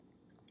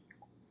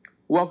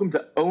Welcome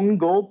to Own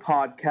Goal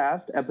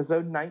Podcast,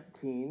 episode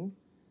 19.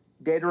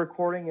 Data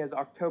recording is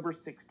October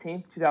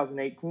 16th,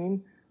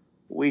 2018.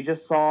 We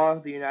just saw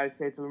the United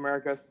States of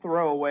America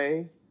throw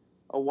away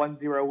a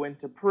 1-0 win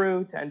to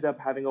Peru to end up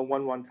having a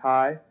 1-1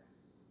 tie.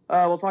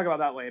 We'll talk about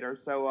that later.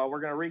 So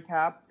we're going to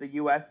recap the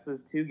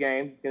U.S.'s two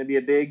games. It's going to be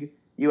a big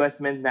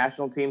U.S. men's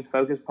national team's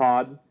focus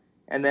pod.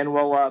 And then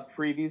we'll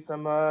preview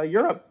some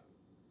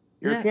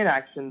European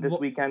action this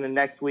weekend and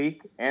next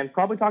week, and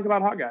probably talk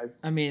about Hot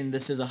Guys. I mean,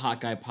 this is a Hot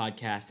Guy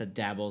podcast that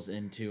dabbles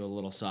into a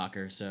little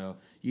soccer, so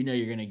you know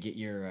you're going to get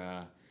your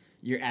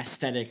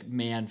aesthetic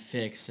man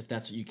fix if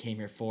that's what you came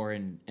here for,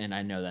 and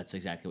I know that's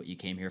exactly what you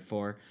came here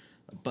for.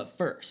 But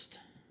first...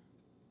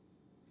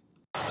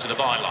 to the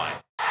byline.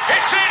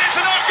 It's in! It's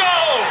an own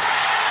goal!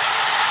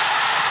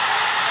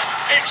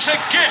 It's a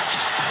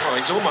gift! Well,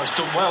 he's almost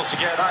done well to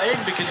get that in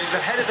because he's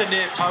ahead of the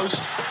near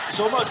post.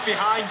 It's almost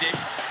behind him.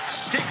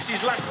 Sticks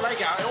his left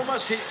leg out. It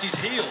almost hits his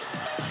heel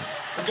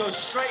and goes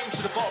straight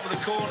into the bottom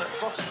corner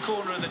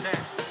of the net.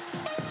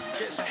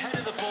 Gets ahead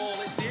of the ball.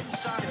 It's the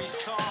inside of his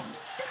calf.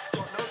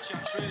 Got no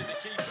chance really, the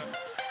keeper.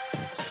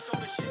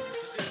 Astonishing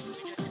position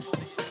to get before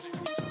the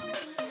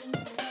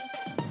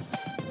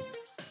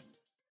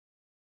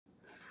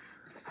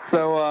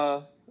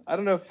So, I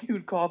don't know if you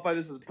would qualify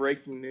this as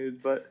breaking news,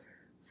 but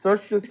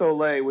Cirque du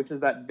Soleil, which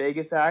is that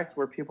Vegas act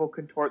where people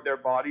contort their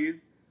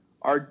bodies,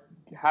 are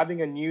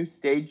having a new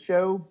stage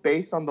show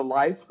based on the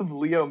life of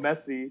Leo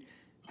Messi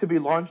to be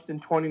launched in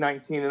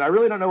 2019. And I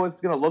really don't know what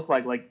it's going to look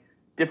like. Like,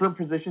 different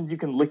positions you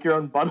can lick your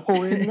own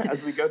butthole in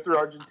as we go through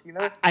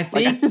Argentina. I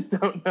just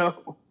don't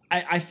know.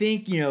 I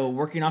think,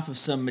 working off of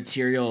some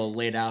material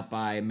laid out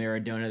by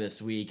Maradona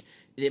this week,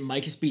 it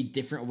might just be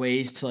different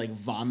ways to,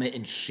 vomit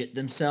and shit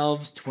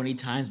themselves 20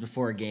 times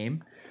before a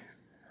game.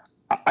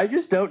 I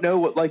just don't know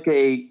what,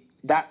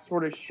 that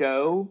sort of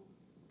show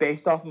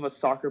based off of a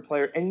soccer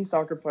player, any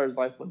soccer player's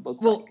life would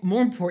look like. Well,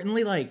 more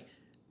importantly,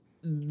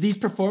 these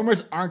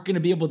performers aren't going to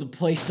be able to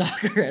play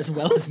soccer as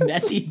well as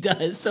Messi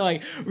does. So,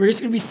 we're just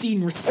going to be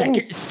seeing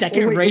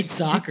second-rate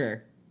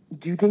soccer.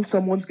 Do you think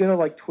someone's going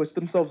to, twist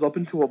themselves up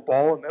into a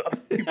ball and then other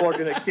people are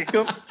going to kick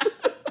them?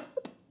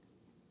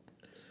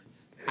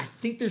 I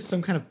think there's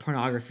some kind of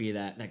pornography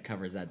that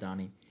covers that,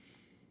 Donnie.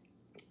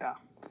 Yeah,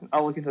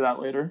 I'll look into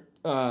that later.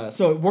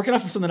 So working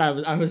off of something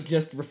I was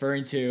just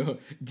referring to,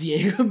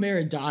 Diego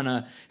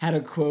Maradona had a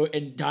quote,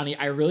 and Donnie,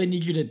 I really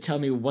need you to tell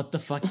me what the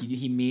fuck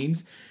he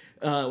means.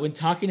 When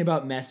talking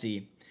about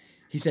Messi,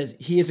 he says,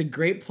 he is a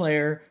great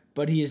player,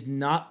 but he is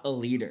not a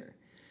leader.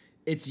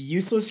 It's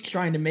useless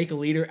trying to make a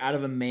leader out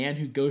of a man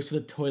who goes to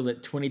the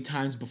toilet 20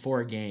 times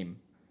before a game.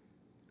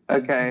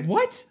 Okay.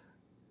 What?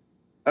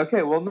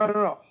 Okay, well,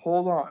 no.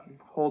 Hold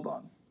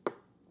on.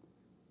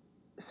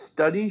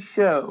 Studies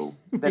show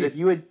that if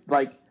you would,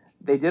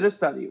 they did a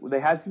study. They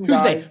had some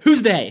guys...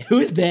 Who's they? Who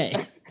is they?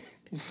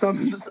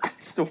 I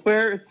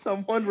swear it's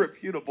someone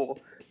reputable.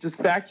 Just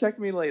fact check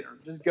me later.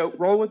 Just go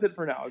roll with it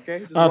for now, okay?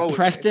 Just roll with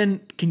Preston,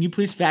 can you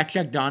please fact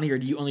check Donnie, or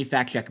do you only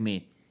fact check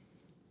me?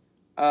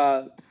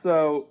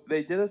 So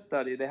they did a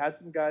study. They had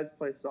some guys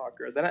play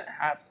soccer. Then at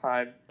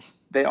halftime,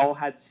 they all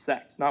had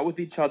sex, not with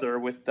each other,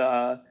 with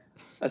a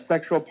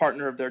sexual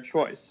partner of their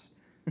choice.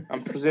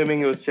 I'm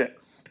presuming it was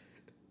chicks.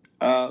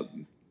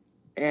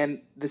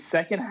 And the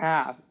second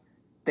half,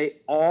 they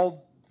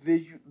all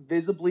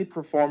visibly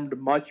performed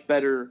much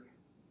better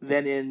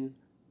than in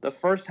the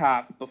first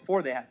half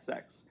before they had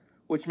sex,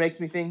 which makes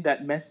me think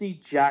that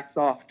Messi jacks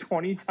off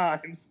 20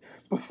 times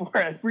before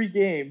every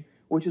game,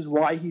 which is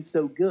why he's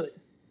so good.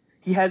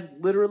 He has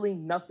literally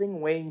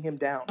nothing weighing him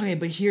down. Okay,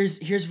 but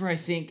here's where I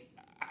think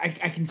I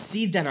can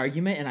see that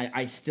argument, and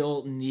I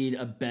still need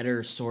a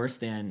better source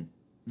than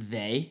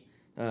they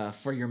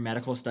for your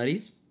medical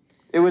studies.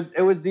 It was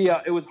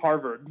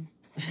Harvard.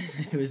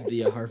 It was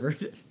the Harvard.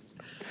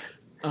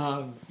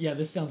 Yeah,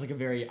 this sounds like a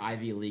very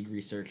Ivy League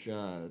research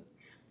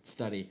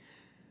study.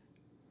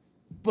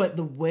 But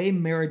the way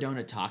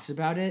Maradona talks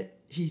about it,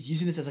 he's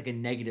using this as a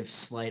negative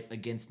slight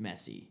against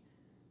Messi.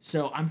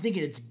 So I'm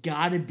thinking it's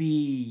got to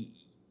be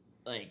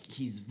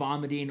he's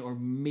vomiting or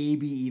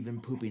maybe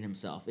even pooping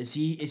himself. Is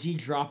he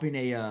dropping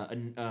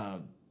a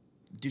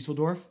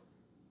Dusseldorf?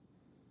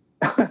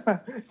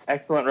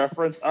 Excellent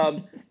reference.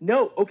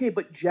 No, okay,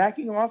 but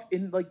jacking off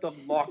in the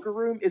locker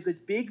room is a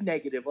big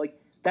negative.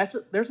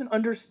 There's an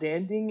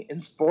understanding in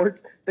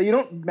sports that you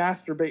don't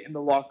masturbate in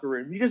the locker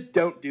room. You just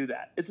don't do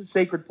that. It's a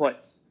sacred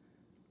place.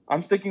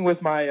 I'm sticking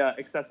with my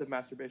excessive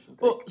masturbation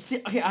take. Well, see,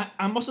 okay,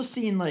 I'm also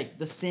seeing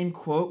the same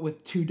quote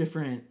with two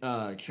different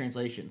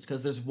translations,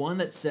 because there's one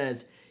that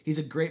says he's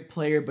a great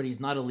player, but he's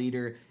not a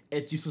leader.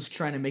 It's useless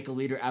trying to make a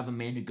leader out of a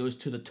man who goes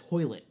to the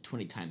toilet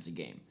 20 times a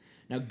game.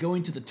 Now,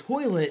 going to the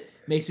toilet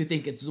makes me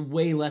think it's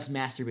way less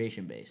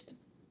masturbation-based.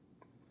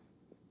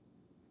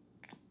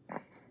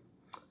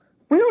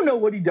 We don't know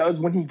what he does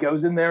when he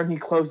goes in there and he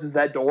closes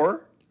that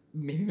door.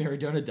 Maybe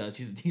Maradona does.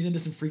 He's into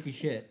some freaky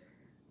shit.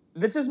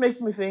 This just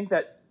makes me think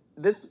that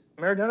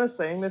Maradona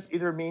saying this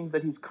either means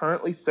that he's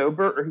currently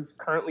sober or he's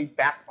currently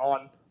back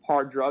on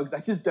hard drugs. I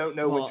just don't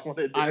know which one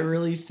it is. I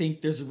really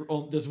think there's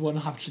one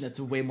option that's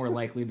way more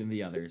likely than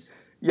the others.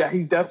 Yeah,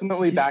 he's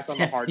definitely back on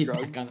the hard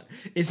Definitely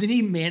drugs. Isn't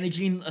he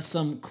managing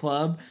some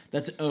club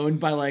that's owned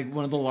by like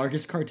one of the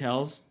largest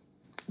cartels?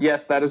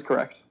 Yes, that is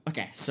correct.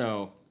 Okay,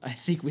 so I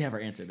think we have our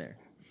answer there.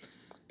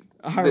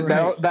 All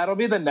right. That'll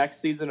be the next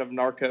season of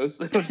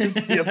Narcos. It'll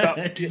just be about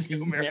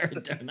Diego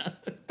Maradona.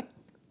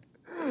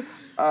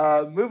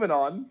 Moving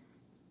on.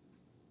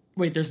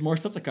 Wait, there's more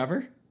stuff to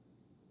cover?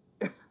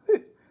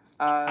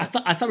 I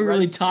thought we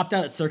really topped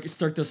out at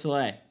Cirque du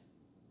Soleil.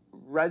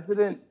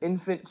 Resident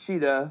infant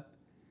cheetah,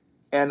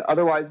 and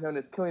otherwise known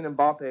as Kylian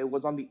Mbappe,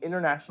 was on the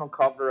international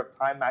cover of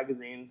Time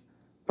magazine's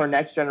for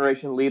Next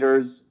Generation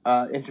Leaders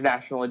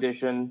International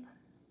Edition,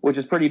 which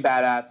is pretty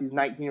badass. He's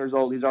 19 years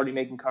old. He's already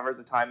making covers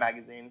of Time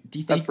magazine.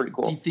 That's pretty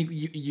cool. Do you think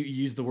you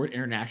used the word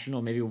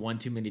international maybe one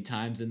too many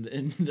times in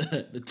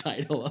the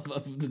title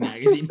of the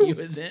magazine he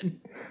was in?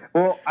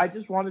 Well, I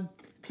just wanted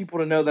people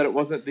to know that it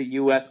wasn't the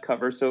U.S.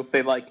 cover. So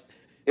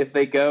if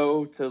they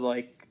go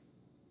to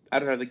I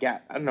don't know, the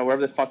Gap. I don't know,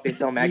 wherever the fuck they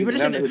sell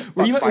magazines.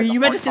 Were you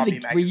about to say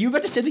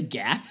the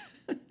Gap?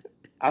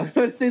 I was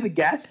going to say the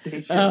gas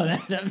station. Oh,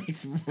 that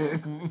makes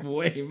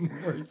way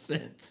more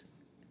sense.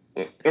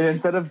 And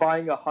instead of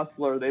buying a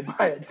Hustler, they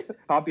buy a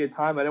copy of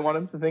Time. I didn't want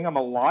them to think I'm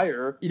a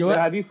liar. You know what?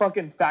 Have you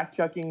fucking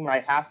fact-checking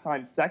my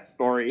halftime sex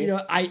story? You know,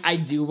 I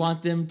do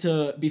want them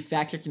to be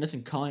fact-checking us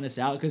and calling us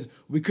out because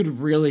we could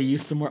really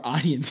use some more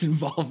audience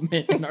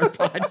involvement in our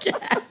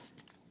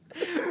podcast.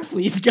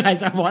 Please,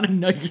 guys, I want to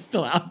know you're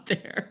still out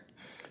there.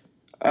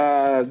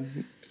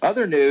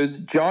 Other news,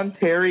 John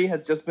Terry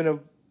has just been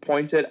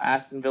appointed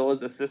Aston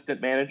Villa's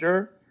assistant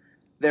manager.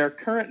 Their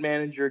current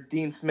manager,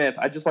 Dean Smith,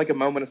 I'd just like a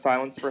moment of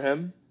silence for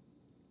him.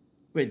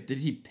 Wait, did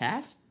he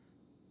pass?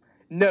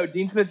 No,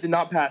 Dean Smith did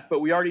not pass, but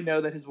we already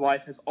know that his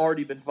wife has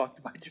already been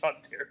fucked by John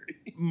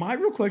Terry. My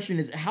real question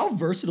is, how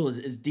versatile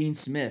is Dean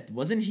Smith?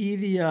 Wasn't he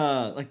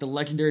the the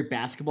legendary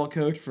basketball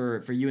coach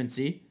for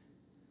UNC?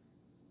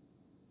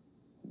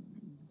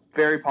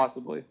 Very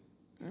possibly.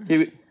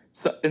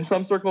 In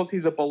some circles,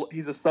 he's a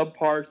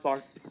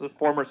subpar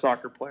former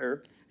soccer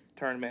player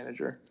turned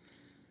manager.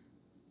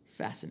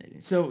 Fascinating.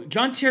 So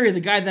John Terry,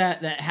 the guy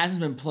that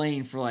hasn't been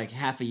playing for like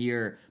half a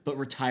year but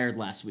retired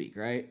last week,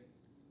 right?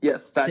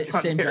 Yes,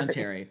 John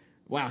Terry.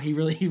 Wow, he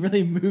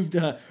really moved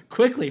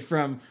quickly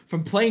from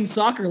playing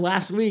soccer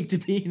last week to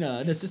being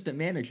an assistant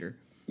manager.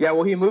 Yeah,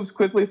 well, he moves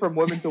quickly from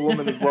woman to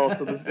woman as well,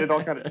 so it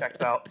all kind of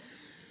checks out.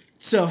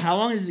 So how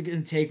long is it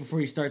going to take before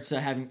he starts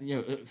having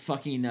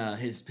fucking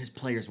his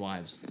players'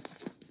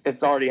 wives?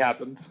 It's already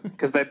happened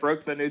because they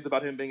broke the news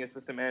about him being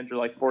assistant manager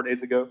like 4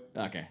 days ago.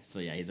 Okay,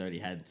 so yeah, he's already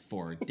had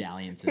 4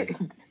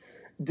 dalliances.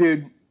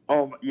 Dude,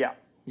 yeah.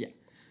 Yeah.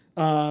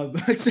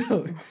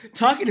 So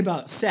talking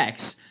about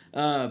sex,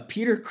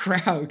 Peter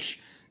Crouch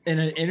in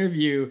an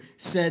interview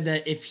said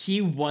that if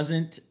he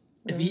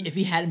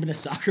hadn't been a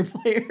soccer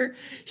player,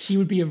 he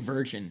would be a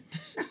virgin.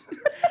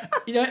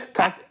 You know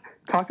what?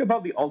 Talk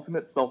about the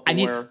ultimate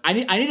self-aware. I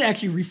need to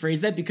actually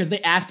rephrase that because they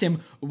asked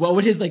him what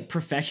would his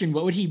profession,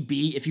 what would he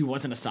be if he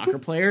wasn't a soccer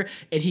player,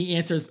 and he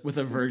answers with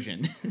a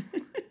virgin.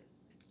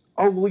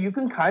 Oh, well, you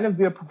can kind of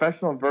be a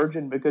professional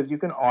virgin because you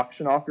can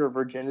auction off your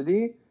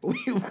virginity. Wait,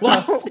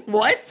 what?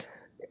 What?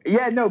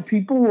 Yeah, no,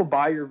 people will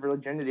buy your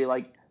virginity.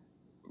 Guys,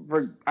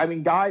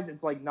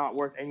 it's not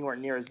worth anywhere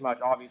near as much,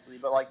 obviously,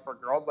 but for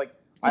girls,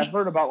 I've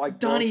heard about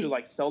Donnie, girls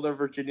who sell their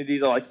virginity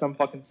to some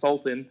fucking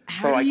sultan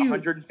for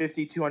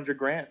 150, 200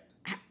 grand.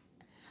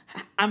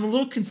 I'm a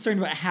little concerned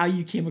about how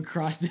you came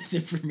across this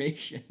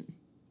information.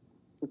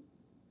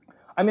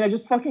 I mean, I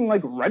just fucking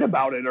read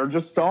about it or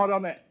just saw it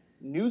on a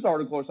news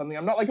article or something.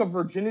 I'm not a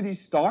virginity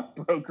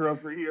stockbroker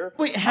over here.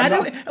 Wait, how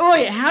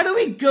do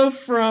we go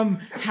from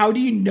how do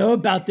you know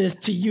about this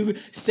to you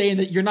saying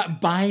that you're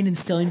not buying and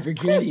selling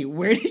virginity?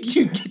 Where did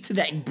you get to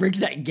that bridge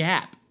that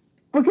gap?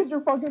 Because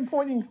you're fucking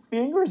pointing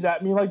fingers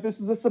at me like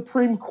this is a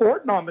Supreme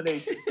Court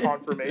nomination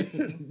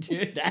confirmation.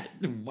 Dude,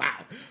 wow.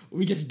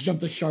 We just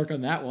jumped the shark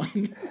on that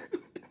one.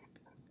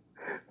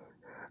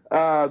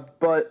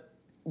 But,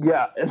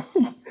 yeah.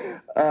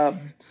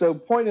 So,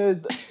 point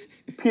is,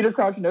 Peter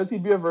Crouch knows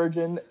he'd be a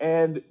virgin,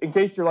 and in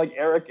case you're like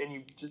Eric and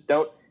you just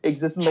don't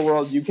exist in the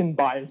world, you can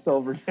buy and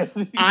sell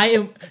virginity.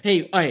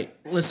 Hey, all right,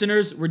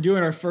 listeners, we're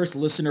doing our first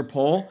listener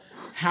poll.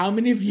 How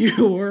many of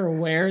you are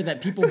aware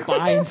that people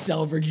buy and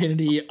sell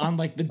virginity on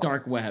the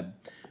dark web?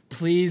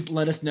 Please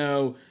let us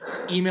know.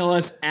 Email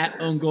us at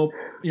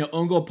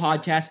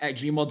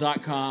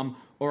ongolpodcast@gmail.com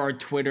or our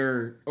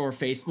Twitter or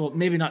Facebook.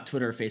 Maybe not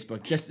Twitter or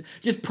Facebook.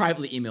 Just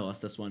privately email us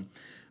this one.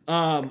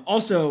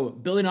 Also,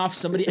 building off,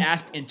 somebody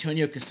asked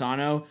Antonio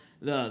Cassano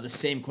the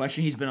same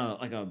question. He's been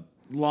a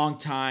long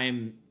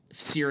time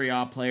Serie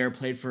A player,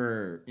 played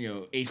for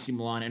AC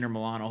Milan, Inter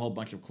Milan, a whole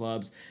bunch of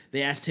clubs.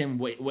 They asked him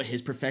what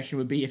his profession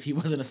would be if he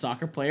wasn't a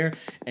soccer player,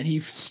 and he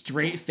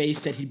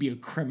straight-faced said he'd be a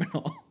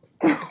criminal.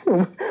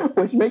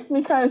 Which makes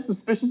me kind of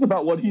suspicious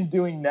about what he's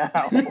doing now.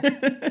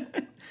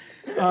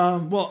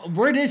 Well,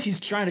 word is he's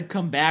trying to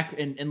come back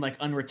and like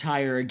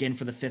unretire again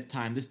for the 5th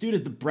time. This dude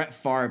is the Brett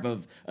Favre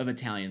of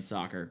Italian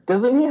soccer.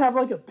 Doesn't he have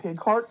like a pig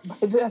heart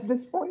at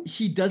this point?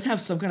 He does have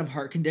some kind of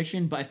heart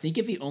condition, but I think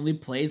if he only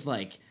plays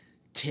like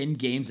 10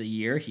 games a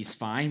year, he's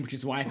fine, which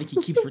is why I think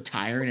he keeps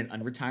retiring and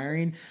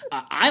unretiring.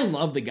 I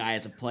love the guy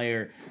as a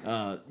player.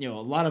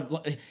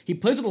 He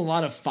plays with a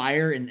lot of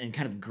fire and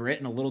kind of grit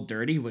and a little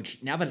dirty,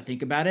 which now that I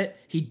think about it,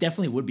 he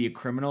definitely would be a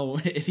criminal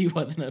if he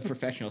wasn't a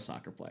professional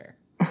soccer player.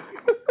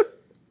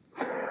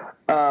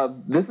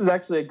 This is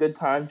actually a good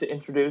time to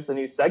introduce a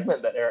new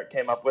segment that Eric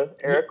came up with.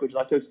 Eric, would you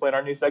like to explain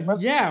our new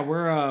segment? Yeah,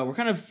 we're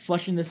kind of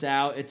fleshing this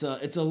out. It's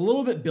a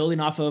little bit building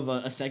off of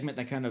a segment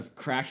that kind of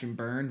crashed and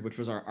burned, which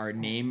was our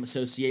name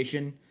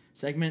association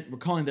segment. We're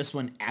calling this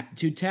one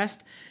Aptitude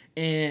Test,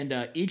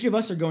 and each of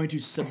us are going to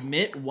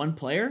submit one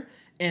player,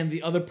 and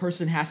the other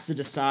person has to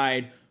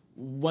decide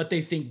what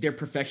they think their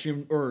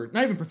profession, or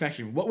not even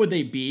profession, what would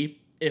they be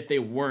if they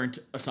weren't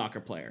a soccer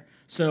player.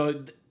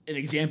 So an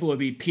example would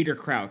be Peter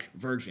Crouch,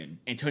 virgin.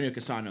 Antonio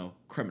Cassano,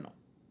 criminal.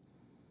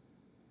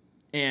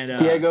 And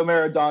Diego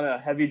Maradona,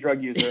 heavy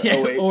drug user.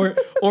 Yeah, or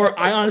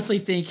I honestly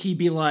think he'd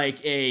be like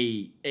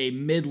a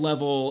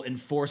mid-level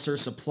enforcer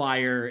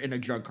supplier in a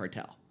drug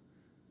cartel.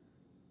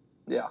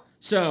 Yeah.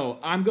 So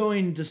I'm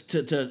going to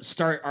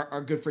start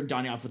our good friend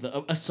Donnie off with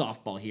a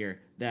softball here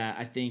that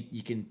I think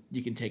you can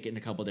take it in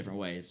a couple different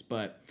ways.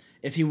 But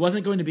if he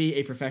wasn't going to be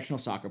a professional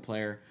soccer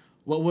player,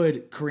 what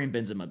would Karim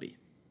Benzema be?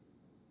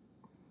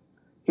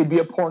 He'd be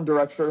a porn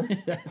director.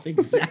 That's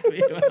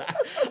exactly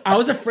what I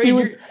was afraid. He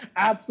would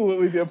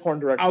absolutely be a porn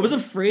director. I was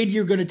afraid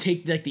you were going to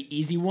take like the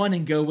easy one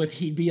and go with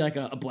he'd be like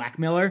a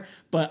blackmailer,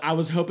 but I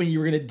was hoping you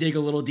were going to dig a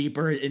little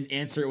deeper and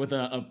answer it with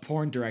a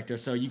porn director.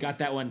 So you got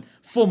that one.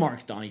 Full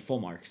marks, Donnie. Full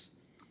marks.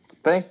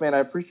 Thanks, man. I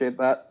appreciate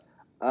that.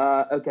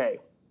 Okay.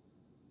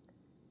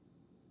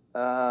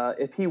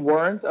 If he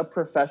weren't a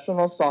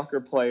professional soccer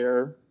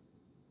player,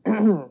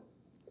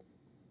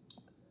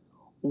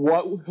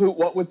 what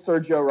would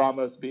Sergio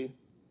Ramos be?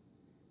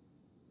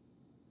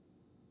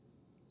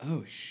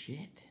 Oh,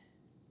 shit.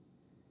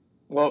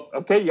 Well,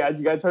 okay, guys,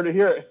 you guys heard it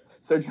here.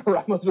 Sergio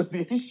Ramos would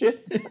be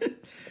shit.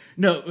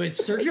 No, if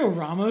Sergio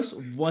Ramos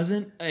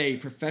wasn't a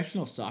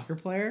professional soccer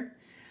player,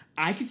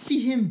 I could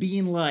see him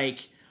being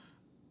like,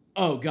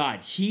 oh,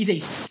 God, he's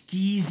a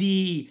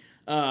skeezy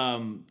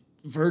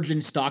virgin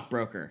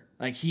stockbroker.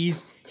 Like,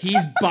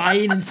 he's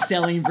buying and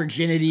selling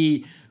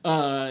virginity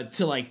to,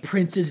 like,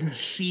 princes and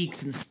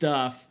sheiks and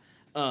stuff,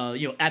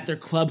 at their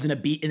clubs in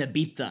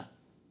Ibiza.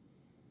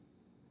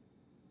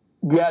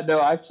 Yeah,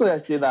 no, actually, I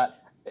see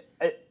that.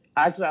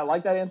 I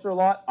like that answer a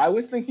lot. I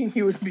was thinking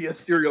he would be a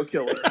serial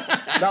killer.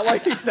 Not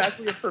like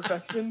exactly a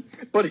perfection,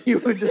 but he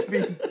would just be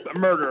a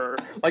murderer,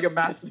 like a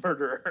mass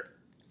murderer.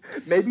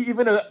 Maybe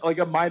even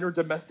a minor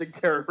domestic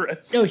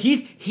terrorist. No,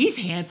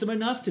 he's handsome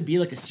enough to be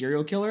like a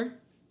serial killer.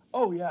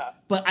 Oh, yeah.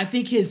 But I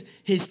think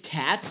his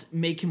tats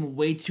make him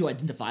way too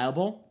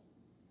identifiable.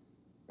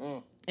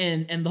 Mm.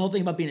 And the whole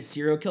thing about being a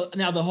serial killer,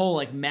 now the whole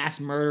like mass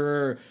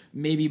murderer,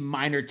 maybe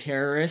minor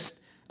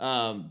terrorist,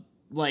 that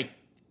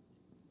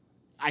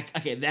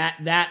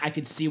I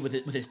could see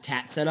with his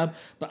tat setup,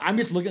 but I'm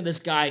just looking at this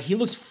guy. He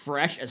looks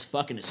fresh as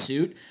fuck in a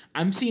suit.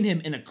 I'm seeing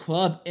him in a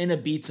club in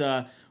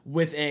Ibiza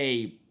with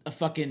a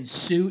fucking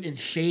suit and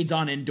shades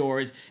on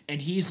indoors,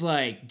 and he's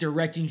like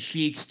directing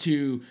sheiks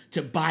to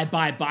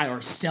buy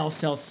or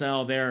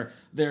sell their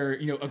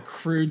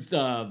accrued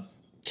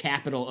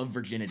capital of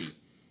virginity.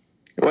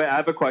 Wait, I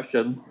have a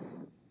question.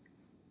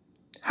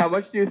 How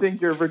much do you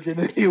think your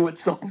virginity would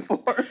sell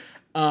for?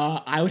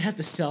 I would have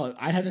to sell it.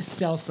 I'd have to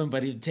sell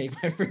somebody to take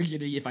my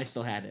virginity if I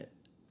still had it.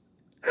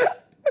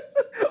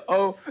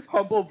 Oh,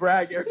 humble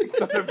brag, Eric's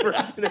not a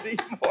virgin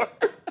anymore.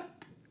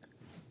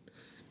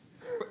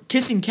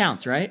 Kissing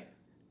counts, right?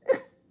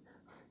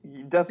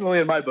 Definitely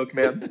in my book,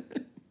 man.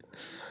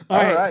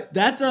 All right.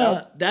 That's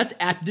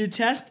aptitude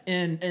test,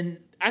 and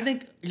I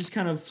think just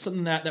kind of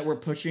something that we're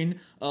pushing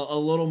a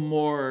little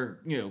more,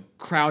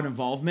 crowd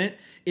involvement.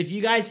 If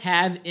you guys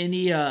have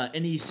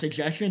any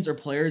suggestions or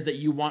players that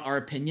you want our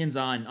opinions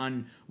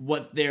on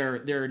what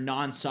their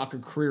non-soccer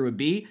career would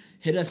be,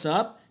 hit us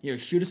up.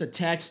 Shoot us a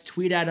text,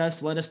 tweet at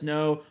us, let us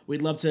know.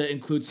 We'd love to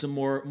include some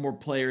more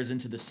players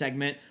into the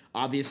segment.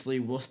 Obviously,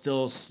 we'll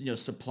still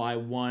supply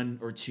one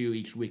or two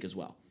each week as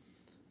well.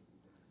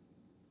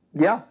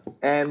 Yeah,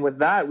 and with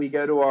that, we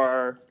go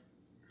to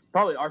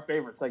probably our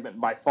favorite segment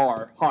by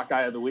far, Hot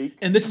Guy of the Week.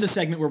 And this is a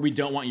segment where we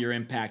don't want your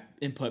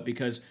input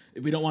because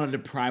we don't want to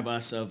deprive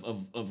us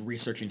of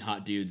researching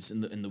hot dudes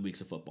in the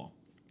weeks of football.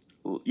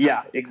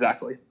 Yeah,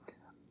 exactly.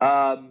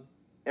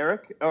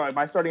 Eric, all right, am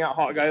I starting out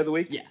Hot Guy of the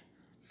Week? Yeah.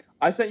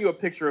 I sent you a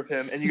picture of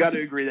him, and you got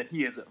to agree that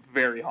he is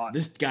very hot.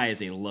 This guy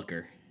is a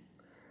looker.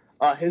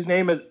 His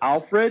name is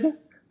Alfred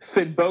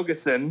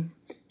Finnbogason.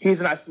 He's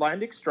an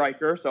Icelandic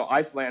striker, so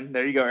Iceland,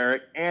 there you go,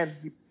 Eric. And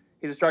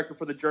he's a striker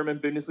for the German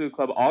Bundesliga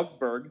club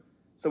Augsburg.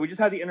 So we just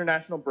had the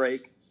international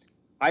break.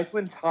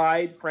 Iceland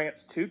tied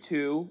France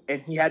 2-2,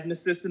 and he had an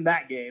assist in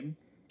that game.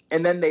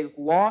 And then they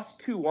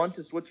lost 2-1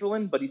 to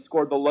Switzerland, but he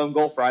scored the lone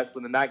goal for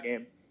Iceland in that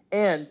game.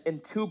 And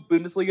in 2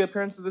 Bundesliga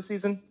appearances this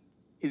season,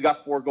 he's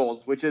got 4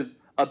 goals, which is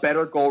a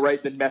better goal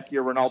rate than Messi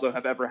or Ronaldo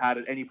have ever had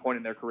at any point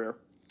in their career.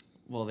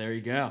 Well, there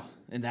you go,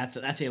 and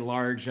that's a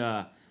large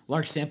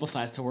sample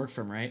size to work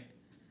from, right?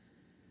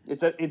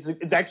 It's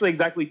actually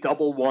exactly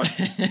double 1.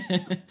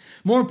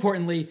 More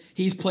importantly,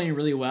 he's playing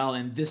really well,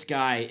 and this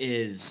guy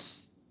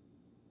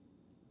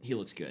he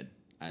looks good.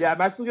 Yeah,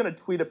 I'm actually going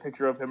to tweet a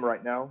picture of him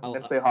right now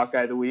and say Hot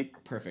Guy of the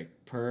Week. Perfect.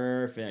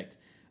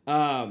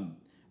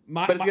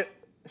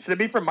 Should it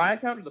be from my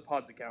account or the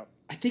pod's account?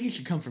 I think it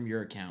should come from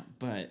your account,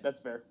 but that's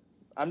fair.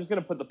 I'm just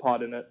going to put the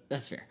pod in it.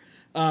 That's fair.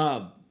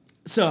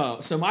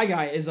 So my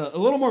guy is a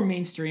little more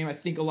mainstream. I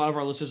think a lot of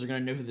our listeners are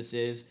going to know who this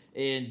is,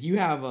 and you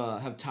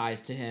have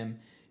ties to him.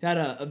 He had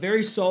a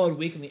very solid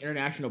week in the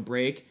international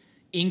break.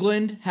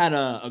 England had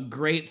a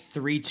great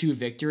 3-2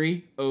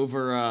 victory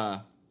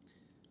over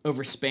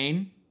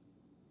Spain.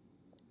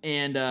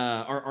 And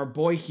our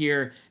boy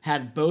here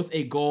had both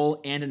a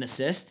goal and an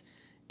assist.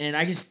 And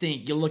I just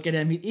think you look at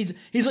him,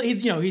 he's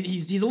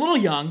a little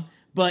young,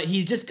 but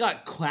he's just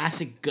got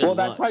classic good looks.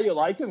 Well, that's how you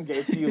like him,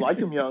 Gates. You like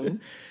him young.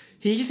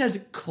 He just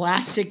has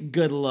classic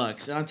good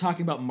looks, and I'm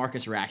talking about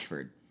Marcus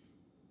Rashford.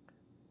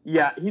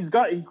 Yeah, he's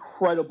got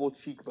incredible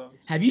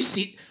cheekbones. Have you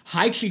seen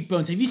high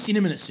cheekbones? Have you seen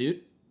him in a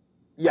suit?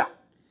 Yeah.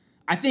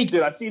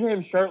 Dude, I've seen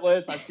him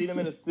shirtless. I've seen him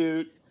in a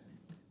suit.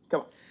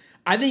 Come on.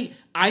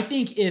 I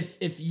think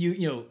if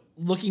you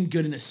looking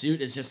good in a suit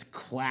is just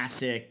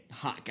classic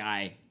hot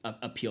guy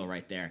appeal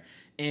right there.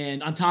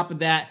 And on top of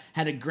that,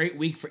 had a great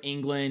week for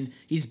England.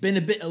 He's been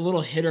a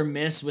little hit or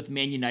miss with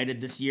Man United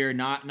this year,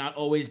 not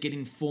always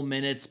getting full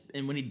minutes,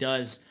 and when he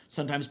does,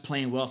 sometimes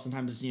playing well,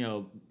 sometimes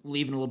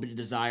leaving a little bit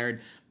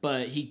desired.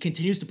 But he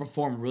continues to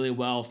perform really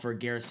well for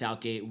Gareth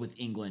Southgate with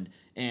England,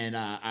 and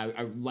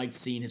I liked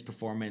seeing his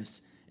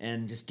performance.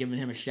 And just giving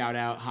him a shout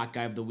out, Hot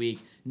Guy of the Week.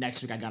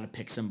 Next week I got to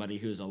pick somebody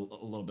who's a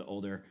little bit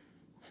older.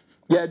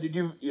 Yeah,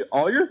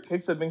 all your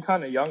picks have been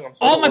kind of young.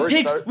 All my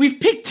picks, we've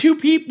picked 2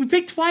 people. We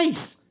picked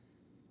twice.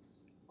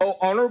 Oh,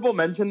 honorable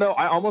mention though,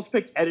 I almost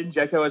picked Edin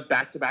Dzeko as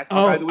back-to-back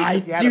Guy of the Week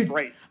because he had a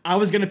brace. I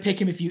was gonna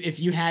pick him if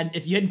you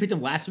hadn't picked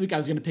him last week. I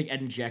was gonna pick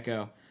Edin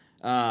Dzeko.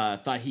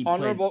 Thought he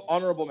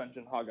honorable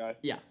mention, Hot Guy.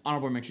 Yeah,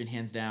 honorable mention,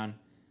 hands down.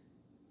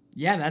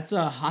 Yeah, that's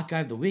a Hot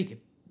Guy of the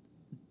Week.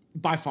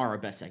 By far our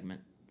best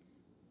segment.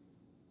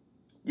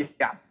 Yeah,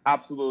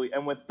 absolutely.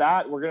 And with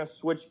that, we're going to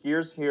switch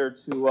gears here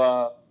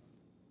to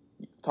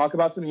talk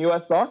about some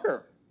U.S.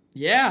 soccer.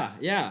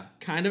 Yeah.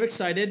 Kind of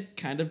excited,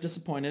 kind of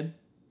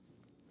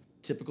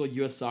Typical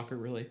U.S. soccer,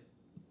 really.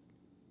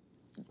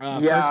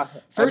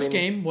 First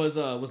game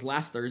was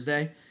last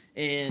Thursday,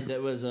 and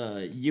it was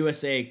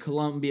USA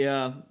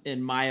Colombia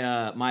in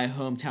my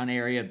hometown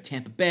area of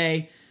Tampa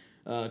Bay.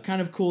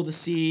 Kind of cool to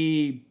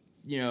see.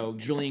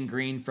 Julian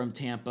Green from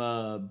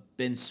Tampa,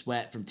 Ben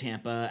Sweat from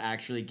Tampa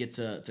actually get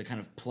to kind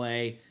of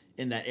play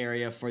in that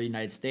area for the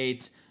United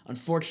States.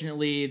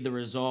 Unfortunately, the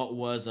result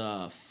was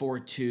a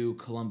 4-2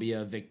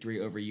 Colombia victory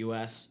over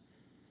U.S.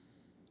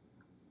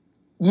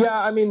 Yeah,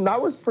 I mean,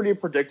 that was pretty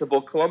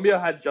predictable. Colombia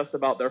had just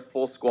about their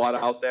full squad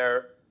out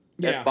there.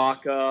 Yeah.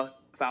 Ibaka,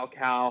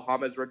 Falcao,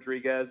 James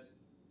Rodriguez.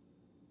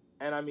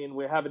 And, I mean,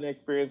 we have an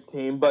experienced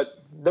team,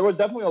 but there was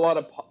definitely a lot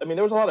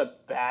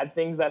of bad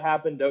things that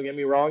happened, don't get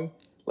me wrong.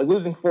 Like,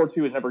 losing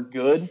 4-2 is never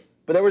good,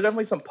 but there were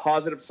definitely some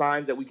positive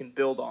signs that we can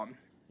build on.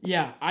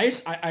 Yeah,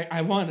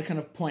 I wanted to kind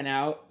of point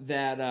out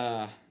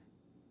that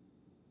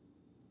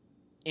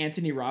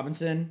Anthony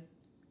Robinson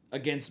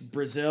against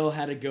Brazil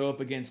had to go up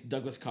against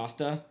Douglas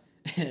Costa,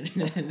 and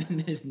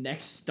then his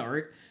next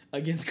start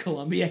against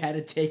Colombia had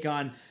to take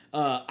on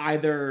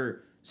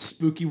either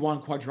Spooky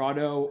Juan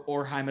Cuadrado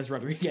or James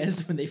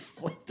Rodriguez when they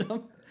flipped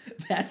him.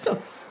 That's a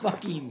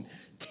fucking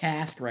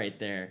task right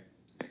there.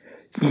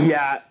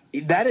 Yeah,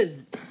 that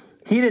is.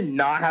 He did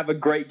not have a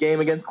great game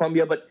against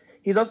Colombia, but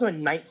he's also a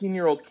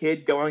 19-year-old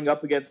kid going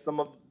up against some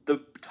of the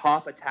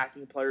top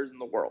attacking players in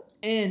the world.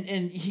 And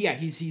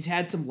he's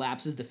had some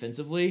lapses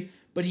defensively,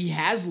 but he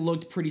has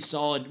looked pretty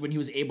solid when he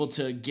was able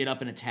to get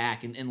up and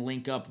attack and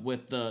link up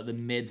with the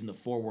mids and the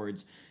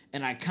forwards.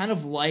 And I kind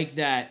of like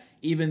that,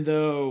 even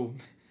though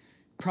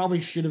probably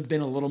should have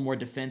been a little more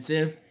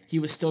defensive, he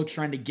was still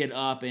trying to get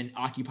up and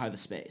occupy the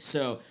space.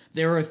 So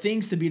there are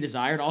things to be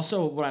desired.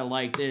 Also, what I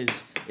liked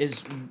is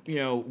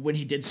when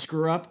he did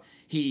screw up,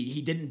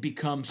 he didn't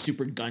become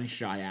super gun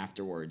shy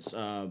afterwards.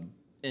 And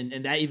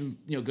that even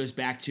goes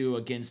back to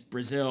against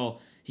Brazil.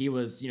 He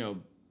was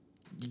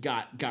he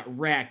got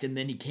wrecked, and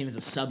then he came as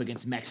a sub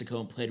against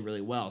Mexico and played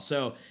really well.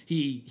 So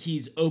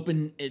he's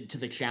open to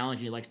the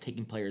challenge, and he likes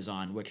taking players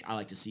on, which I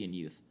like to see in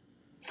youth.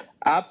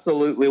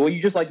 Absolutely. Well, you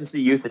just like to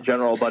see youth in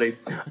general, buddy.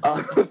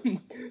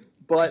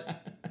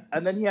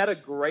 And then he had a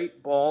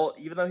great ball,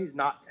 even though he's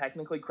not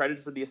technically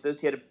credited for the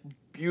assist. He had a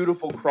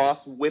beautiful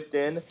cross whipped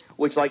in,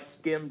 which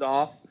skimmed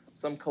off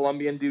some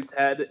Colombian dude's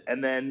head.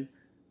 And then,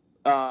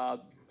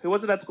 who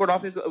was it that scored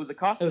off his? It was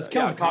Acosta. It was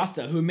Kellen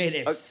Acosta, who made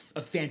a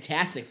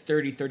fantastic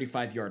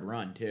 35-yard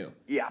run, too.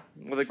 Yeah,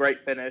 with a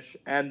great finish.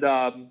 And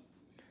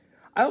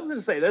I was going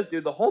to say this,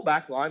 dude. The whole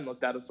back line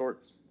looked out of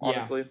sorts,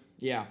 honestly.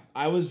 Yeah.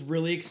 I was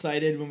really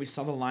excited when we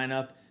saw the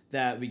lineup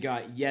that we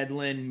got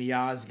Yedlin,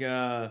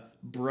 Miazga,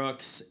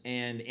 Brooks,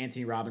 and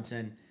Anthony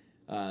Robinson.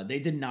 They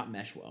did not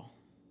mesh well.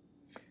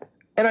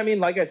 And I mean,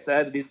 like I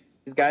said, these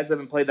guys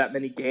haven't played that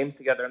many games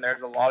together, and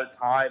there's a lot of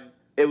time.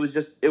 It was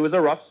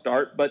a rough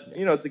start, but,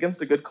 you know, it's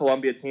against a good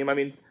Colombia team. I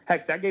mean,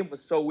 heck, that game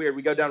was so weird.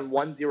 We go down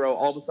 1-0,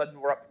 all of a sudden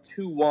we're up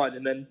 2-1,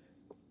 and then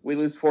we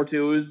lose 4-2.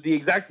 It was the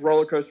exact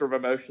roller coaster of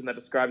emotion that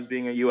describes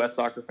being a U.S.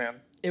 soccer fan.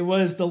 It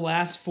was the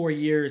last 4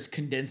 years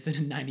condensed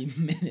into 90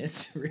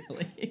 minutes,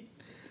 really.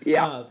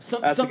 Yeah,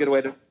 that's a good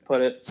way to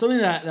put it. Something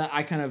that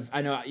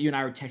I know you and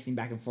I were texting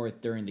back and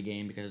forth during the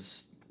game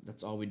because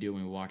that's all we do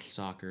when we watch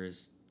soccer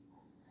is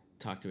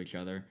talk to each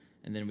other.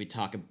 And then we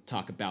talk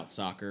about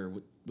soccer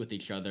with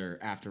each other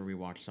after we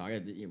watch soccer.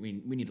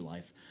 We need a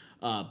life.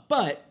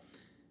 But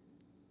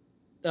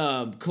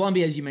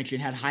Colombia, as you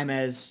mentioned, had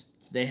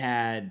James. They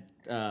had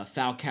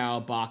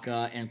Falcao,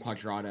 Baca, and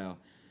Cuadrado.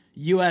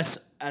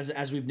 U.S.,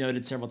 as we've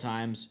noted several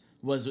times,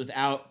 was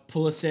without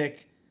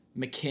Pulisic,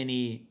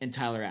 McKinney, and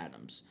Tyler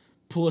Adams.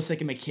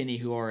 Pulisic and McKinney,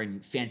 who are in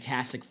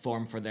fantastic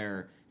form for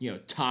their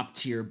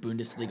top-tier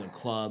Bundesliga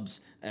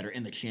clubs that are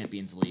in the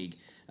Champions League.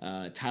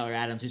 Tyler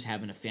Adams, who's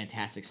having a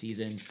fantastic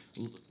season,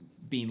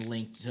 being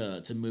linked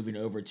to moving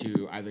over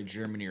to either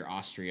Germany or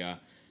Austria.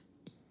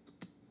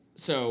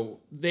 So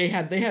they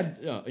had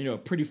a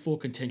pretty full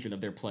contingent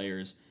of their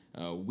players.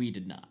 We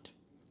did not.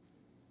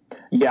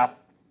 Yeah,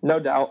 no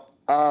doubt.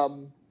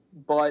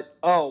 But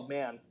oh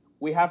man,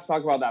 we have to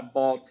talk about that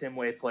ball Tim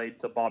Weah played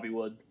to Bobby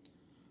Wood.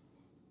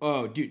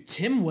 Oh, dude,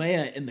 Tim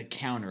Weah in the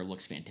counter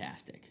looks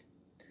fantastic.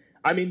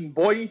 I mean,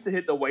 boy needs to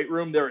hit the weight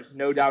room. There is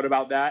no doubt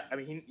about that. I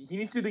mean, he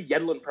needs to do the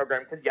Yedlin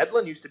program because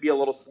Yedlin used to be a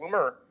little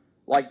slimmer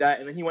like that,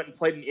 and then he went and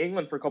played in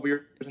England for a couple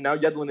years, and now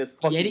Yedlin is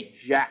fucking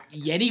jacked.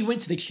 Yeti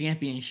went to the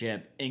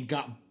championship and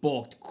got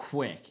bulked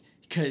quick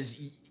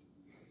because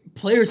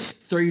players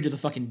throw you to the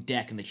fucking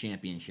deck in the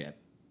championship.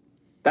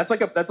 That's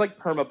like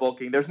perma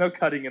bulking. There's no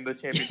cutting in the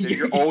championship.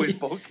 You're always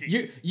bulking.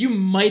 You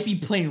might be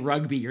playing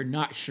rugby. You're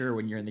not sure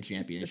when you're in the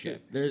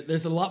championship.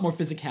 There's a lot more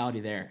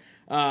physicality there.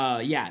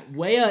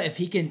 Weah, if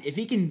he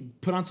can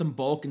put on some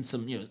bulk and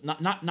some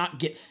not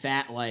get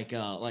fat like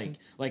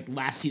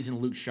last season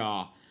Luke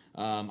Shaw.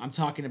 I'm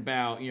talking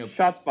about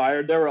shots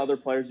fired. There were other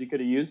players you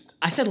could have used.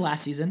 I said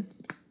last season.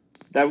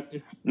 Nope.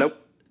 Nope.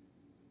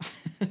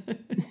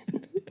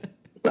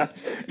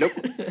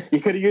 You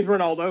could have used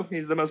Ronaldo.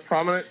 He's the most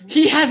prominent.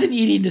 He has an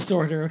eating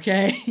disorder,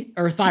 okay?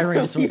 Or a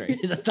thyroid disorder.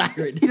 He's a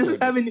thyroid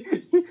disorder.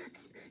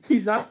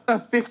 He's not a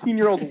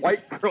 15-year-old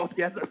white girl.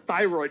 He has a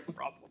thyroid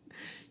problem.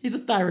 He's a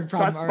thyroid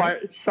problem.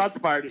 Shots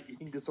fired at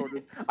eating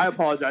disorders. I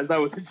apologize.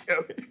 That was a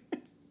joke.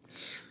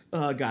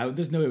 Oh, God.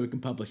 There's no way we can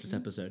publish this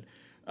episode.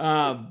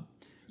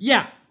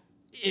 Yeah.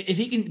 If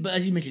he can, but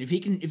as you mentioned,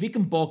 if he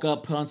can bulk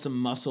up, put on some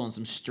muscle and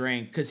some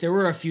strength, because there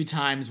were a few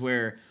times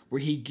where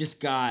he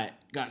just got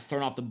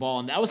thrown off the ball,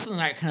 and that was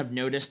something I kind of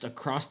noticed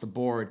across the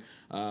board.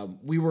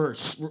 We were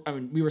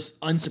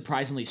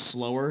unsurprisingly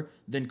slower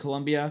than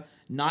Colombia,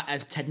 not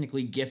as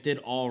technically gifted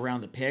all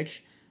around the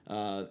pitch,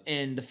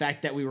 and the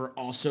fact that we were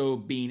also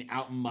being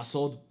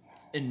out-muscled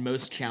in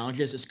most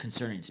challenges is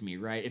concerning to me,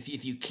 right?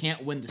 If you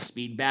can't win the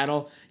speed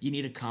battle, you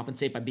need to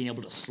compensate by being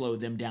able to slow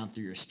them down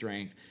through your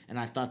strength. And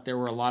I thought there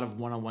were a lot of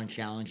one-on-one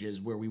challenges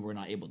where we were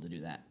not able to do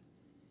that.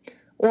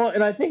 Well,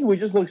 and I think we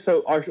just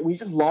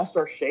lost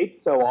our shape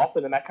so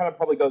often, and that kind of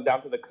probably goes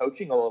down to the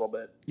coaching a little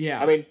bit. Yeah.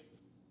 I mean,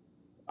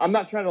 I'm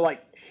not trying to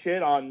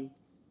shit on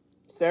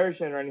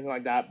Saracen or anything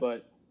like that,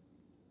 but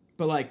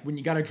when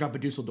you got to drop a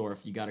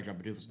Dusseldorf, you got to drop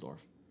a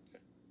Dusseldorf.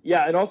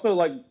 Yeah, and also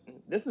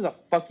this is a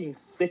fucking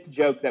sick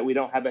joke that we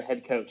don't have a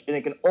head coach, and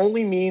it can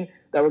only mean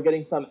that we're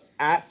getting some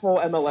asshole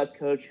MLS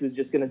coach who's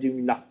just gonna do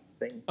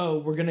nothing. Oh,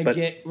 we're gonna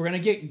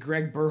get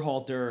Greg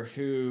Berhalter,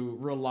 who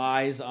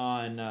relies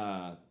on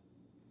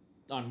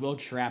Will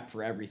Trapp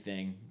for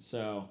everything.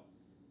 So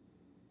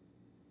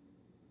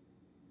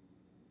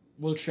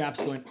Will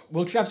Trapp's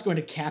going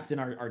to captain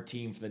our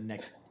team for the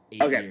next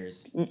 8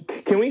 years.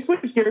 Can we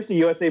switch gears to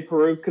USA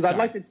Peru? Because I'd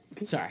like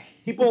to. Sorry.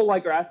 People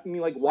are asking me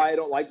why I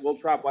don't like Will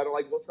Trapp. Why I don't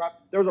like Will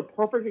Trapp. There was a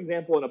perfect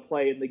example in a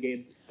play in the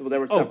game. There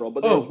were several,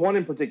 but there was one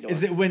in particular.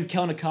 Is it when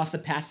Kellen Acosta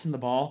passed him the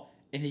ball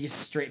and he just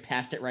straight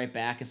passed it right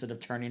back instead of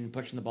turning and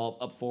pushing the ball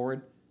up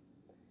forward?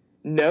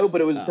 No, but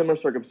it was a similar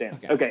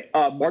circumstance. Okay.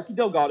 Marky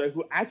Delgado,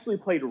 who actually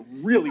played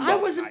really well.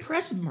 I was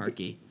impressed with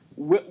Marky.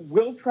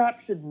 Will Trapp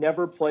should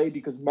never play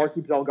because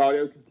Marky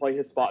Delgado can play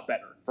his spot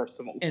better, first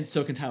of all. And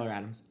so can Tyler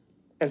Adams.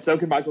 And so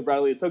can Michael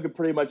Bradley, and so can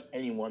pretty much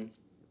anyone.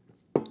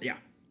 Yeah.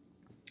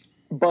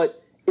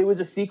 But it was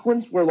a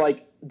sequence where,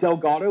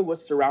 Delgado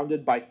was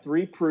surrounded by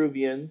 3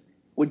 Peruvians,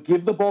 would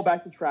give the ball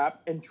back to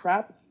Trapp, and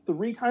Trapp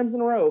 3 times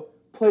in a row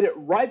played it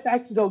right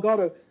back to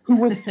Delgado,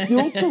 who was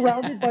still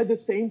surrounded by the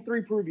same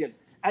 3 Peruvians.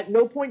 At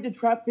no point did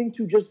Trapp think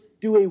to just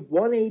do a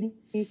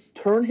 180,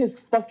 turn his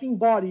fucking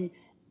body,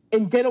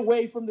 and get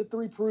away from the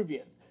 3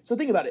 Peruvians. So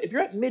think about it. If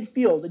you're at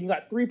midfield and you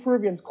got 3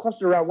 Peruvians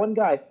clustered around one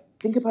guy,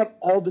 think about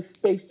all the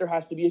space there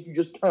has to be if you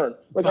just turn.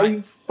 Like, are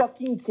you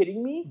fucking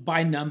kidding me?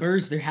 By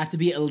numbers, there have to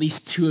be at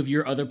least 2 of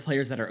your other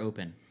players that are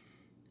open.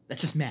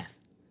 That's just math.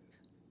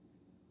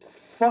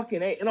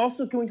 Fucking A. And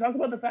also, can we talk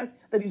about the fact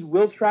that he's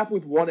Will Trapp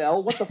with 1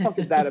 L? What the fuck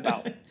is that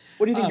about?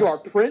 What do you think you are,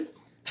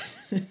 Prince?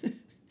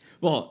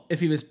 Well, if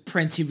he was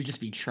Prince, he would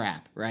just be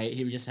Trapp, right?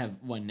 He would just have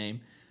one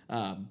name.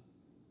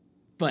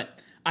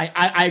 But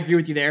I agree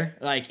with you there.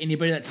 Like,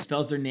 anybody that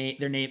spells their name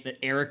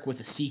Eric with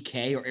a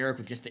CK or Eric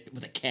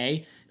with a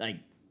K, like,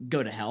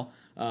 go to hell.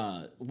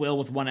 Will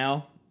with 1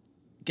 L,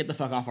 get the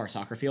fuck off our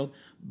soccer field.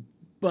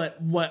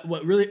 But what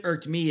really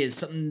irked me is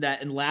something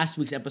that in last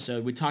week's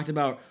episode we talked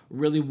about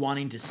really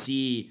wanting to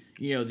see,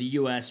 the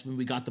U.S. when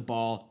we got the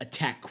ball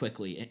attack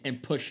quickly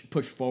and push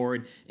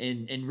forward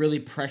and really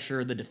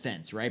pressure the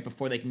defense, right,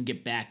 before they can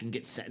get back and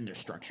get set in their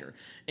structure.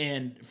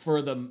 And for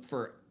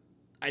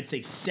I'd say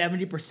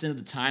 70% of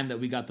the time that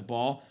we got the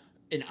ball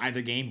in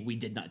either game, we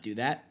did not do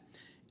that.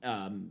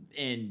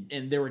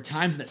 And there were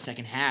times in that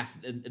second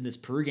half in this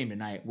Peru game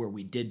tonight where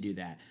we did do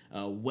that.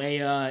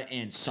 Weah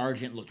and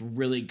Sargent looked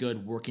really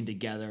good working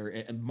together,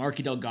 and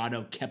Marky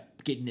Delgado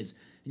kept getting his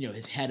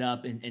head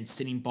up and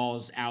sending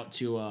balls out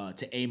to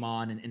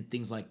Amon and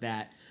things like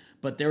that.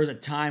 But there was a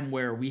time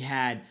where we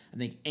had, I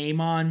think,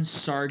 Amon,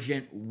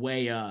 Sargent,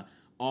 Weah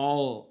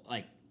all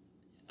like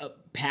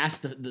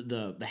past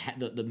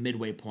the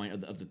midway point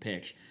of the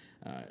pitch.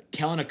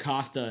 Kellen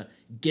Acosta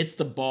gets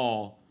the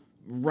ball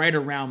right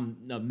around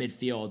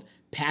midfield,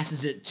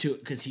 passes it to,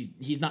 because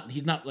he's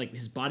not like,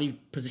 his body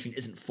position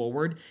isn't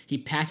forward. He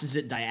passes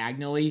it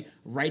diagonally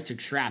right to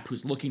Trapp,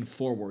 who's looking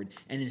forward,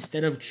 and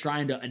instead of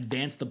trying to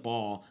advance the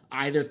ball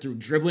either through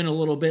dribbling a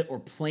little bit or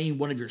playing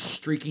one of your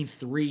streaking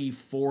 3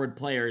 forward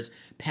players,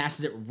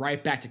 passes it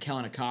right back to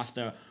Kellen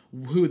Acosta,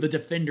 who the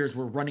defenders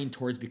were running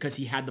towards because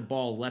he had the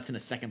ball less than a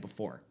second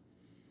before.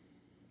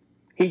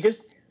 He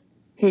just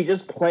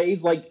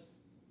plays the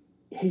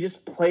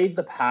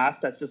pass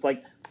that's just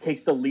like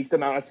takes the least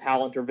amount of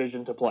talent or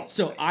vision to play.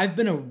 So I've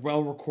been a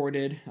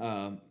well-recorded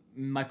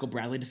Michael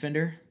Bradley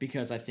defender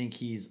because I think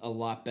he's a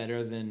lot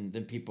better than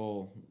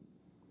people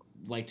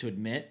like to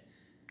admit.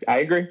 I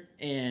agree.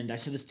 And I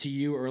said this to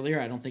you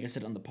earlier. I don't think I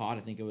said it on the pod.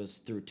 I think it was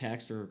through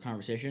text or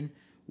conversation.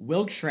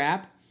 Will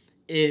Trapp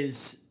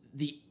is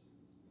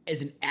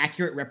an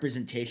accurate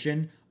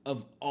representation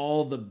of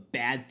all the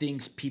bad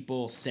things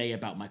people say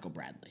about Michael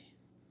Bradley.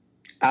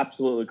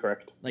 Absolutely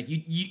correct. Like,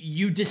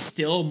 you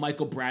distill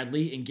Michael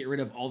Bradley and get rid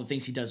of all the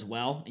things he does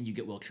well, and you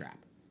get Will Trapp.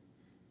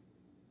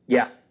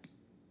 Yeah,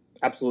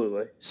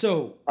 absolutely.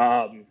 So,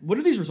 what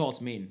do these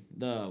results mean?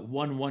 The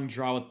 1-1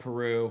 draw with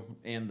Peru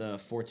and the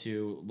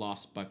 4-2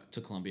 loss to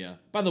Colombia.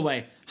 By the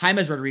way,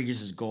 James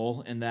Rodriguez's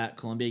goal in that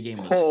Colombia game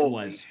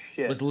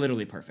was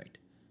literally perfect.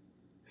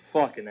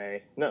 Fucking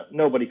A. No,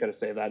 nobody could have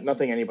saved that.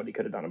 Nothing anybody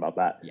could have done about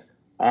that. Yeah.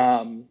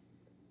 I mean,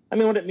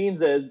 what it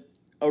means is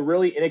a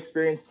really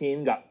inexperienced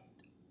team got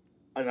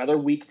another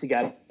week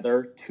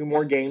together, 2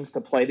 more games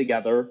to play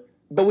together.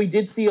 But we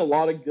did see a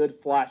lot of good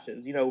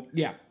flashes.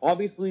 Yeah.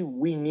 Obviously,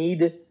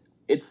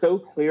 it's so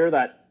clear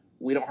that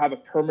we don't have a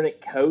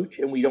permanent coach,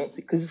 and we don't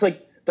see, because it's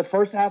like the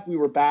first half we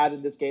were bad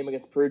in this game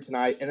against Peru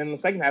tonight, and then the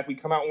second half we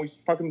come out and we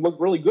fucking look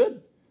really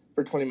good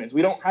for 20 minutes.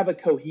 We don't have a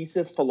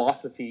cohesive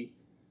philosophy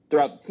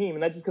throughout the team,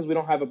 and that's just because we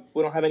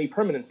don't have any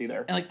permanency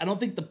there. And I don't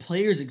think the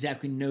players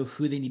exactly know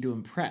who they need to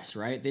impress,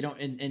 right? They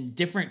don't, and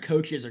different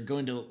coaches are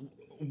going to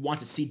want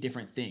to see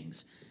different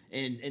things,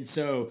 and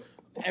so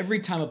every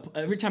time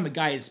a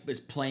guy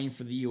is playing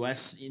for the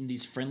U.S. in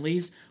these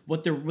friendlies,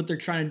 what they're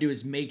trying to do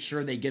is make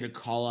sure they get a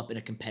call up in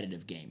a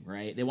competitive game,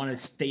 right? They want to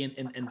stay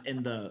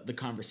in the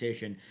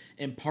conversation,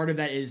 and part of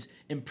that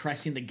is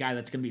impressing the guy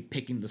that's going to be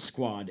picking the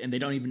squad, and they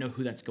don't even know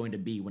who that's going to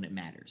be when it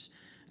matters.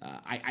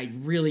 I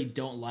really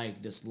don't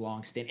like this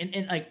long stand,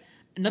 and like,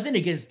 nothing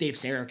against Dave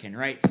Sarachan,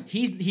 right?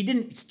 He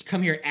didn't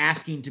come here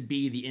asking to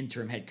be the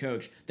interim head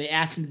coach. They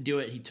asked him to do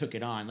it. He took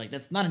it on. Like,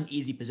 that's not an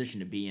easy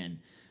position to be in.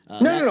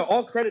 No.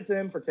 All credit to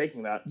him for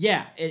taking that.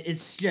 Yeah,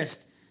 it's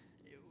just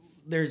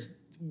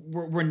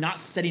we're not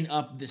setting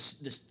up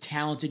this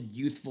talented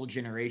youthful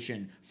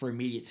generation for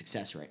immediate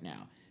success right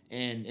now,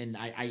 and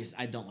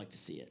I don't like to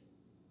see it.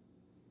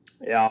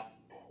 Yeah.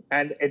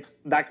 And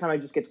that kind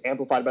of just gets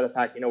amplified by the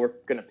fact, we're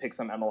going to pick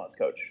some MLS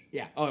coach.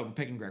 Yeah. Oh, we're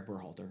picking Greg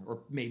Berhalter or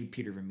maybe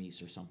Peter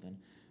Vermees or something.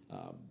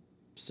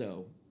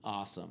 So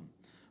awesome.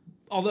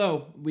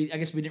 Although we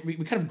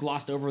kind of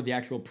glossed over the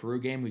actual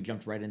Peru game. We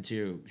jumped right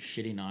into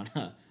shitting on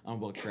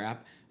Will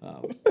Trapp. I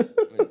want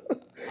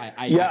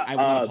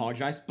to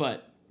apologize,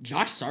 but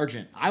Josh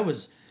Sargent,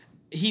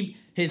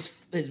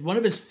 his one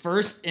of his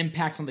first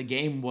impacts on the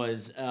game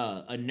was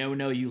a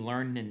no you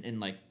learn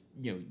in like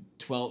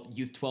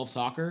 12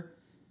 soccer.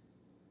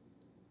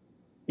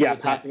 Yeah,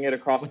 passing it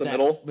across the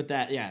middle. With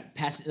that, yeah,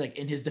 passing like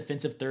in his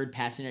defensive third,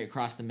 passing it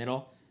across the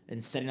middle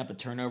and setting up a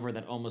turnover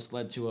that almost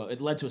led to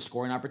a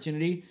scoring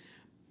opportunity.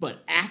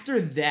 But after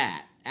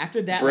that,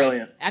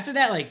 brilliant. After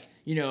that,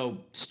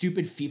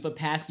 stupid FIFA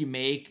pass you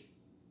make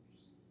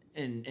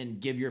and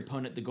give your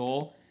opponent the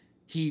goal,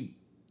 he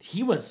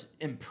was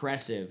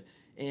impressive.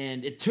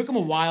 and it took him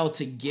a while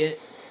to get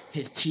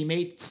his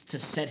teammates to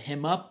set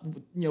him up,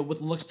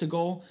 with looks to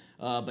goal.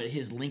 But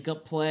his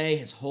link-up play,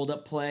 his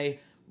hold-up play,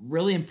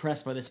 really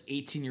impressed by this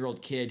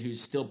 18-year-old kid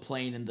who's still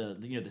playing in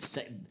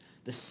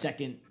the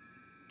second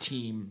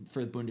team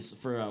for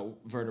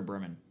Werder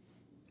Bremen.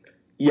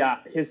 Yeah,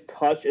 his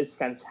touch is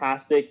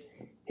fantastic.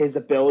 His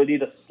ability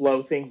to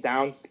slow things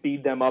down,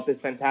 speed them up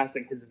is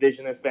fantastic. His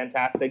vision is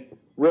fantastic.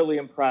 Really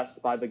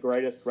impressed by the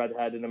greatest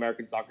redhead in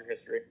American soccer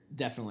history.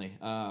 Definitely.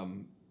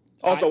 What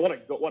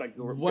a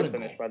good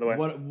finish, by the way.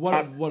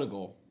 What a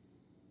goal.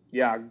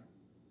 Yeah,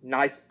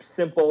 nice,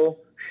 simple,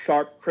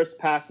 sharp, crisp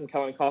pass from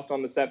Kellen Costa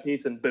on the set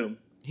piece, and boom.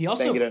 He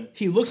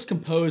looks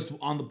composed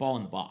on the ball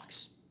in the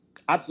box.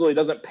 Absolutely,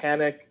 doesn't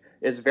panic,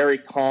 is very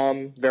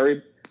calm,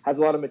 has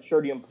a lot of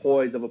maturity and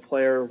poise of a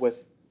player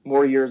with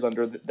more years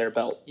under their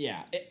belt.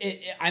 Yeah,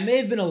 I may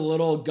have been a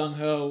little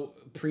gung-ho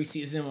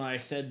preseason when I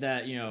said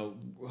that,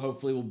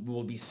 hopefully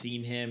we'll be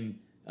seeing him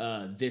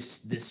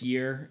this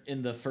year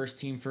in the first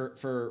team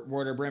for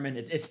Werder Bremen.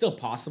 It's still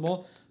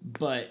possible,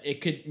 but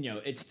it could,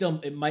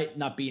 it might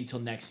not be until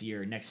next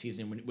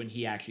season when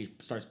he actually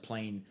starts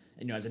playing,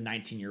 as a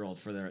 19-year-old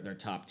for their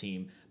top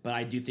team. But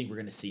I do think we're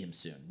going to see him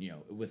soon,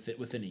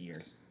 within a year.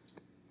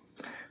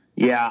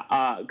 Yeah,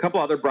 a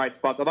couple other bright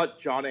spots. I thought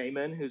John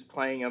Amon, who's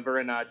playing over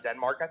in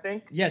Denmark, I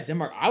think. Yeah,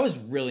 Denmark. I was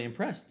really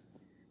impressed.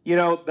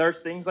 There's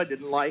things I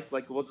didn't like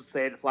we'll just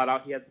say it flat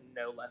out. He has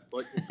no left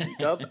foot to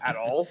speak of at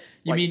all.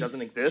 It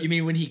doesn't exist. You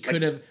mean when he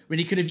could have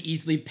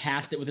easily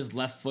passed it with his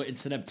left foot and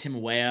set up Tim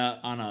Weah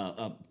on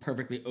a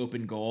perfectly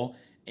open goal,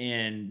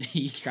 and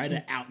he tried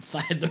to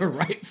outside the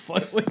right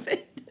foot with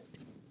it?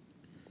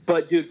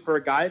 But dude, for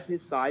a guy of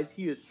his size,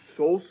 he is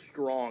so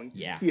strong.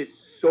 Yeah. He is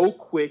so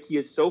quick. He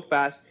is so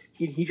fast.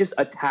 He just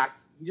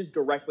attacks. He just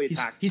directly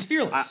attacks. He's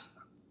fearless.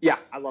 Yeah,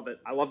 I love it.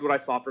 I loved what I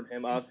saw from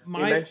him. You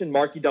mentioned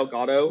Marky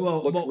Delgado.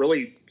 Looked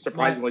really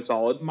surprisingly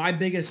solid. My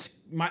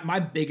biggest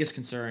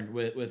concern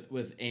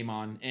with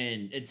Amon,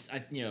 and it's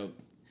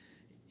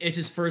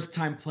his first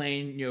time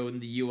playing in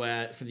the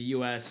U.S. for the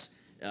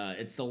U.S.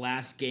 It's the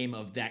last game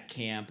of that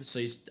camp, so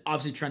he's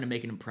obviously trying to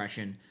make an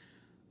impression.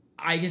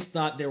 I just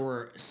thought there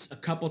were a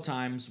couple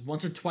times,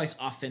 once or twice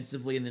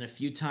offensively, and then a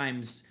few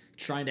times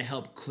trying to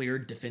help clear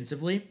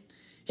defensively.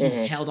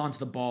 He held onto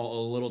the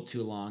ball a little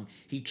too long.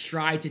 He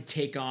tried to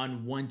take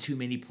on one too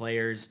many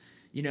players.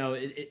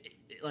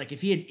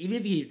 If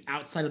he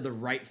outside of the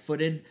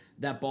right-footed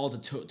that ball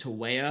to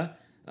Weah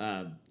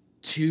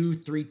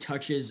 2-3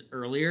 touches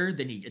earlier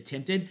than he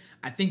attempted,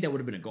 I think that would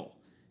have been a goal.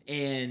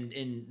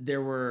 And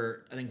there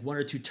were, I think, one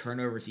or two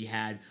turnovers he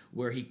had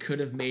where he could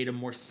have made a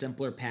more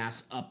simpler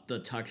pass up the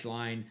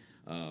touchline,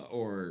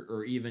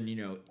 or even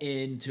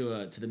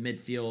into to the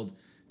midfield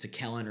to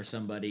Kellen or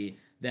somebody,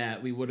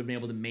 that we would have been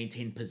able to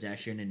maintain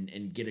possession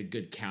and get a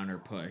good counter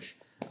push.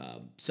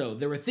 So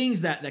there were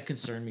things that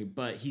concerned me,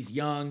 but he's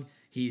young,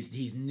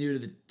 he's new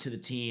to the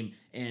team,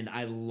 and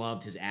I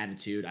loved his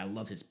attitude, I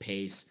loved his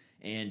pace,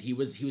 and he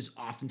was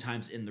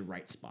oftentimes in the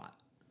right spot.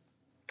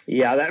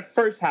 Yeah, that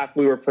first half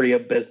we were pretty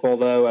abysmal,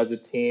 though, as a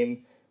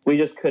team. We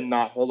just could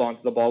not hold on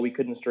to the ball. We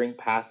couldn't string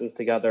passes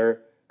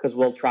together because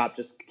Will Trapp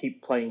just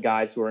keep playing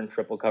guys who are in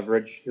triple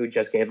coverage who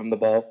just gave him the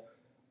ball.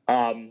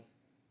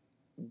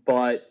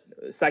 But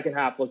second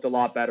half looked a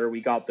lot better.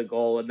 We got the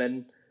goal. And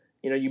then,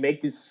 you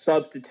make these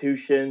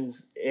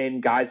substitutions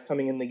and guys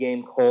coming in the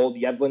game cold.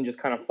 Yedlin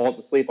just kind of falls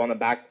asleep on the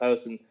back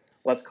post and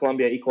lets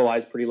Colombia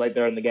equalize pretty late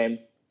there in the game.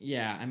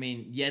 Yeah, I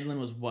mean, Yedlin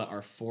was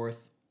our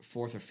fourth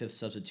or fifth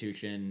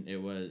substitution.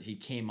 He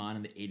came on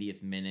in the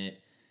 80th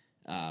minute.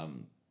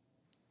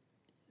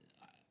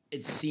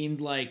 It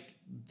seemed like,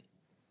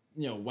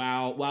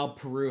 while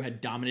Peru had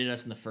dominated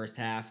us in the first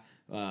half,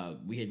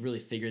 we had really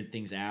figured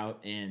things out.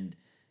 And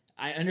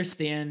I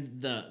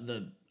understand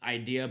the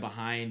idea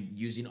behind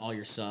using all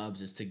your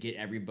subs is to get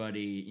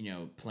everybody,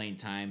 playing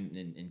time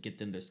and get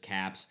them those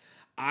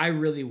caps. I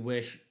really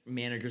wish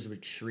managers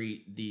would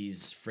treat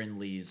these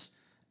friendlies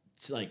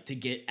to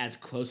get as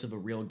close of a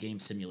real game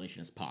simulation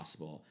as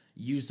possible.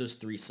 Use those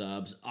 3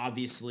 subs.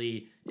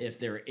 Obviously, if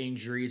there are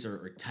injuries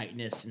or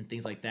tightness and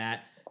things like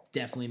that,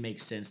 definitely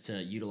makes sense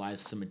to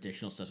utilize some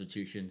additional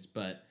substitutions.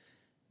 But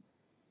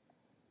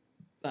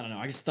I don't know.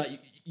 I just thought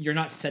you're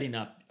not setting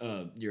up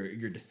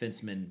your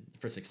defenseman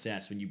for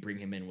success when you bring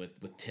him in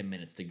with 10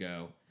 minutes to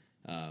go,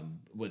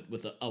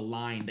 with a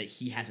line that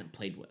he hasn't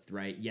played with,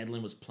 right?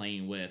 Yedlin was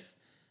playing with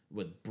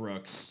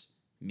Brooks,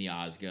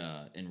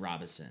 Miazga, and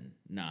Robinson,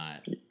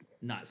 not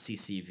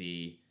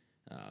CCV,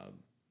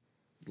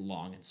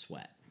 Long, and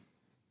Sweat.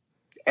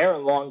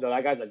 Aaron Long, though,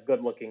 that guy's a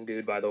good-looking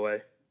dude, by the way.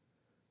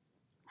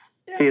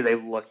 Yeah. He is a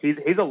look.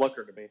 He's a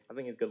looker to me. I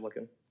think he's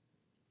good-looking.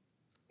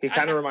 He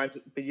kind of reminds...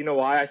 But you know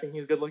why I think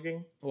he's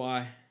good-looking?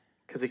 Why?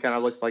 Because he kind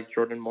of looks like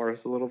Jordan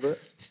Morris a little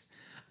bit.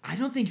 I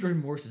don't think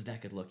Jordan Morris is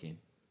that good-looking.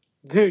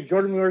 Dude,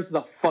 Jordan Morris is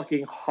a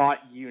fucking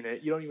hot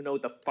unit. You don't even know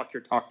what the fuck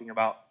you're talking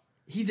about.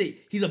 He's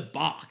a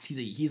box.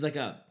 He's like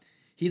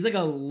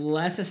a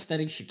less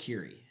aesthetic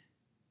Shaqiri.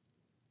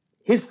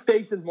 His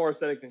face is more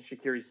aesthetic than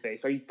Shaqiri's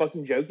face. Are you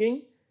fucking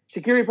joking?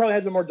 Shaqiri probably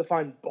has a more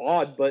defined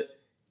bod, but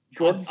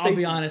Jordan I'll be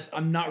Stacy- honest.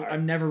 I'm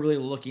never really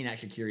looking at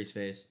Shaqiri's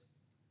face.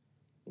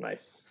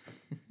 Nice.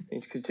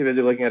 He's too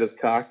busy looking at his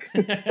cock.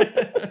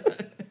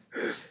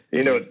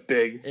 You know it's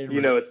big. And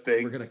It's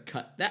big. We're gonna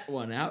cut that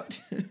one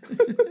out.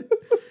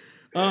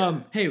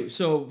 Hey,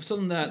 so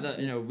something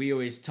that we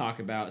always talk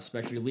about,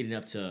 especially leading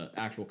up to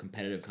actual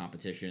competitive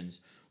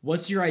competitions.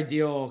 What's your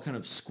ideal kind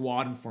of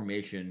squad and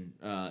formation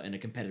in a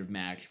competitive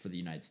match for the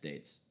United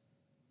States?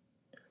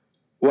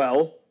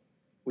 Well,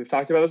 we've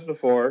talked about this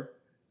before.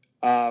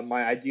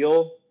 My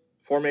ideal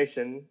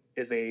formation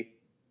is a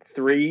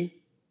 3.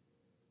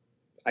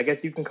 I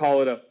guess you can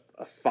call it a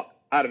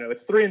I don't know.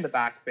 It's 3 in the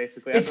back,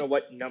 basically. I don't know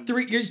what number.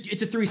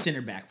 It's a 3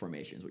 center back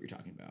formation is what you're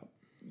talking about.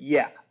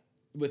 Yeah.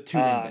 With 2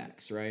 wing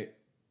backs, right?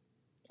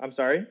 I'm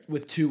sorry?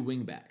 With 2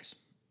 wing backs.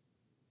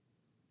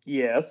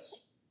 Yes.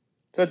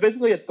 So it's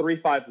basically a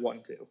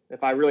 3-5-1-2,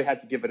 if I really had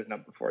to give it a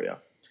number for you.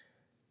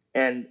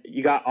 And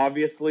you got,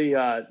 obviously,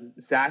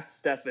 Zach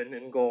Steffen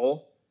in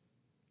goal.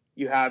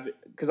 You have,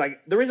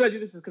 the reason I do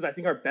this is because I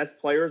think our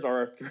best players are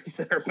our 3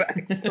 center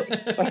backs.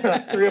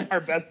 3 of our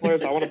best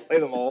players, I want to play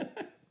them all.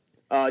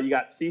 You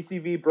got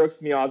CCV,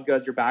 Brooks, Miazga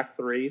as your back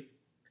 3.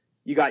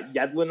 You got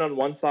Yedlin on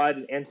one side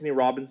and Anthony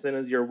Robinson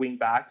as your wing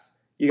backs.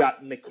 You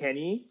got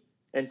McKennie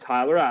and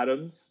Tyler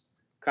Adams,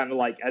 kind of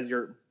like as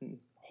your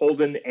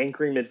holding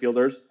anchoring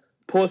midfielders.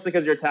 Pulisic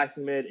as your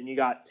attacking mid, and you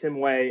got Tim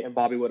Way and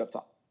Bobby Wood up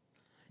top.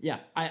 Yeah,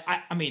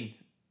 I mean,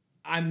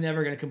 I'm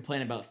never going to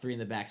complain about 3 in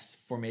the backs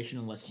formation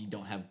unless you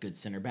don't have good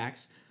center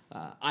backs.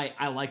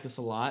 I like this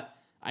a lot.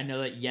 I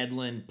know that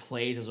Yedlin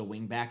plays as a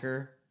wing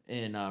backer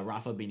in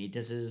Rafa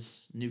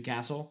Benitez's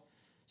Newcastle.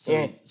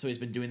 So he's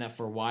been doing that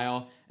for a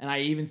while. And I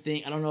even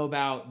think, I don't know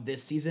about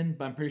this season,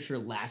 but I'm pretty sure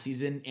last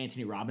season,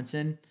 Anthony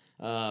Robinson,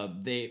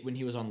 when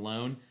he was on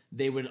loan,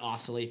 they would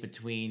oscillate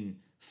between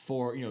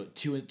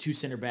 2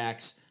 center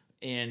backs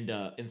and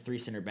 3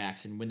 center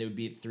backs. And when they would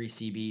be at 3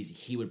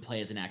 CBs, he would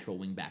play as an actual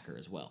wing backer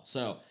as well.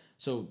 So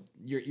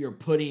you're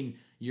putting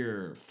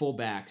your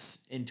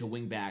fullbacks into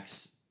wing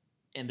backs,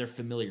 and they're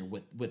familiar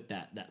with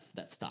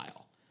that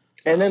style.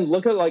 And then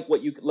look at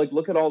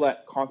look at all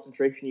that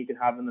concentration you can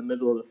have in the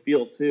middle of the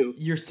field too.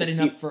 You're setting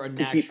up for a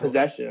natural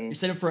possession. You're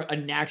setting up for a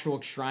natural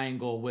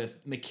triangle with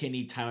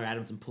McKennie, Tyler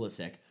Adams, and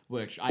Pulisic,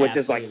 which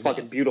is like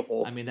fucking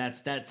beautiful. I mean,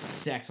 that's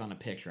sex on a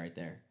pitch right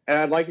there. And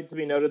I'd like it to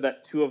be noted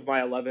that 9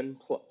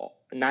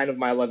 of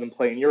my 11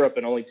 play in Europe,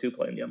 and only 2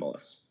 play in the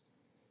MLS.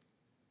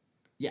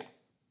 Yeah,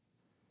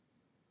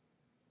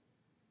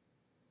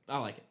 I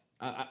like it.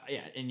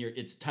 Yeah, and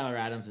it's Tyler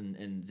Adams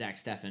and Zach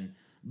Steffen,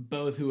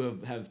 both who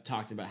have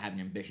talked about having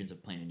ambitions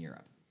of playing in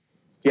Europe.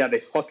 Yeah, they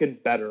fucking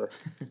better.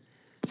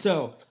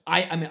 So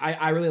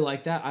I really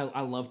like that.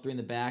 I love 3 in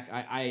the back.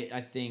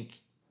 I think,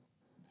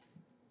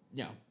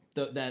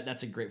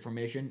 that's a great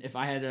formation. If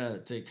I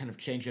had to kind of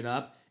change it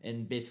up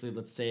and basically,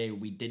 let's say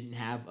we didn't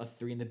have a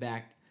 3 in the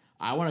back,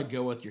 I want to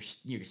go with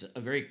a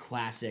very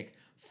classic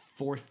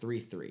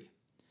 4-3-3.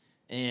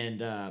 And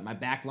my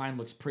back line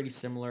looks pretty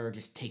similar,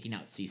 just taking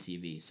out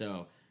CCV.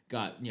 So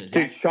got Zach.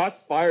 Dude,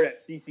 shots fired at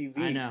CCV.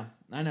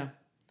 I know.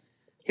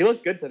 He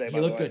looked good today. He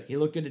looked good. He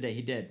looked good today.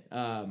 He did.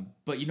 But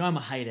I'm a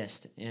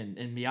heightist, and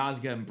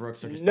Miazga and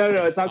Brooks are just no.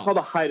 It's not called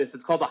a heightist.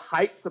 It's called a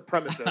height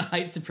supremacist.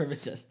 Height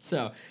supremacist.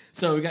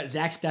 So we got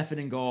Zach Steffen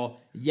in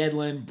goal,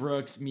 Yedlin,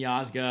 Brooks,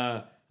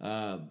 Miazga,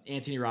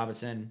 Anthony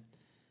Robinson,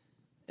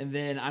 and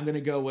then I'm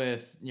gonna go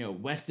with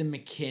Weston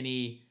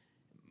McKennie,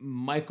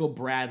 Michael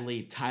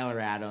Bradley, Tyler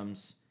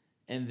Adams,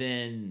 and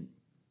then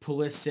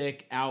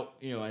Pulisic out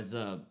as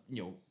a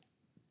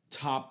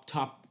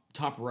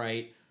top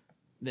right.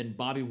 Then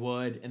Bobby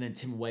Wood, and then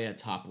Tim Weah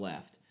top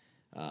left.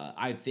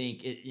 I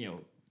think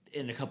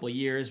in a couple of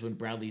years when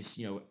Bradley's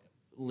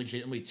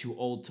legitimately too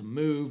old to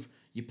move,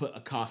 you put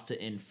Acosta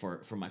in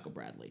for Michael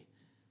Bradley.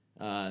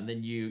 And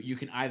then you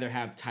can either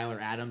have Tyler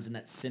Adams in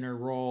that center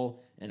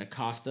role and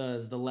Acosta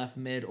as the left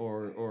mid,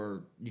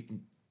 or you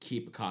can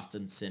keep Acosta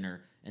in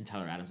center and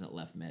Tyler Adams at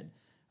left mid.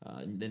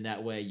 And then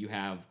that way you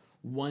have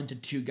 1 to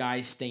 2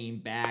 guys staying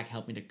back,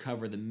 helping to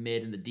cover the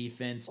mid and the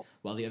defense,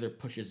 while the other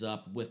pushes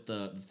up with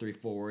the 3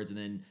 forwards. And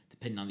then,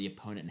 depending on the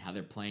opponent and how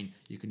they're playing,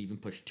 you can even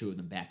push 2 of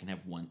them back and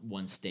have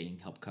one stay and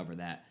help cover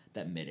that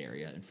mid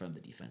area in front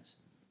of the defense.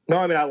 No,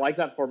 I mean, I like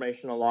that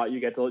formation a lot.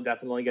 You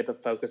definitely get to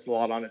focus a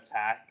lot on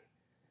attack.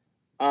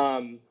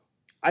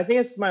 I think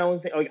it's my only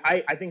thing.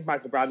 I think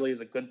Michael Bradley is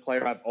a good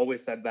player. I've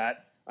always said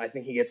that. I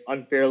think he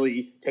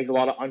takes a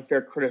lot of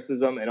unfair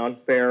criticism and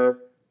unfair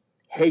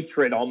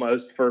hatred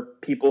almost for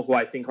people who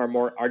I think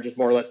are just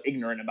more or less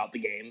ignorant about the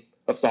game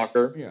of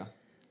soccer. Yeah.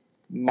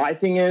 My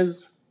thing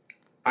is,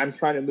 I'm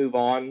trying to move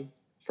on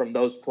from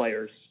those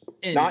players.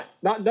 And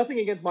nothing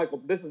against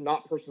Michael. This is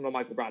not personal to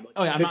Michael Bradley.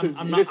 Oh yeah, this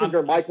is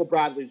your Michael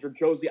Bradleys, your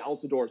Josie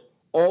Altidores,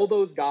 all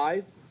those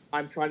guys.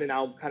 I'm trying to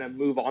now kind of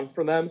move on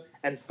from them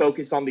and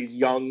focus on these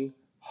young,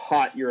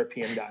 hot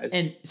European guys.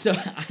 And so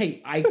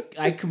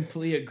I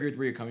completely agree with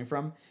where you're coming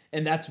from,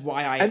 and that's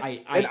why I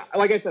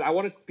like I said, I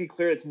want to be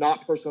clear. It's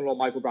not personal to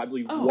Michael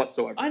Bradley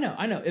whatsoever. I know.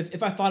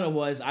 If I thought it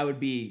was, I would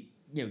be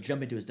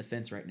jumping to his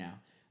defense right now,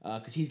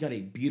 because he's got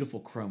a beautiful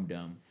chrome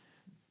dome.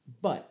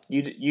 But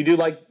You do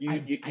like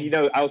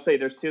I'll say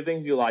there's two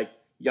things you like: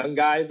 young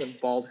guys and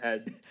bald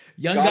heads.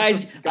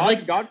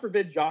 God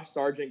forbid Josh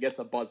Sargent gets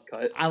a buzz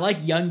cut. I like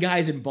young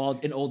guys and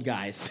old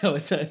guys, so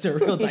it's a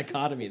real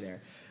dichotomy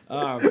there.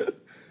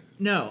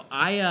 No,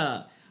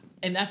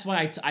 and that's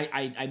why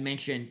I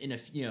mentioned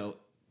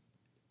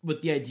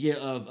with the idea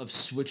of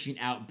switching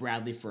out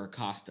Bradley for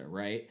Acosta,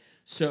 right?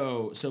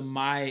 So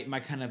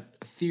my kind of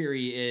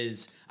theory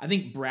is I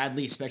think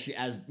Bradley, especially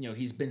as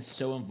he's been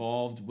so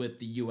involved with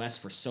the U.S.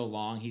 for so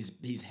long,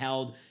 he's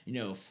held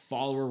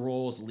follower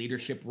roles,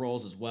 leadership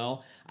roles as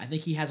well. I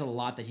think he has a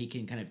lot that he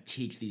can kind of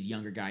teach these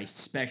younger guys,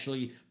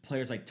 especially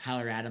players like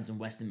Tyler Adams and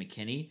Weston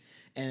McKennie.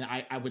 And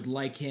I would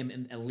like him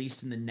at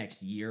least in the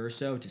next year or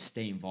so to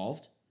stay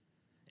involved.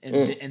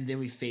 And then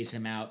we phase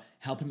him out,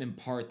 help him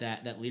impart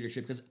that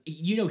leadership, because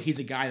he's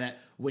a guy that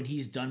when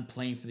he's done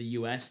playing for the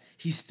U.S.,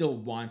 he still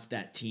wants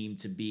that team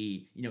to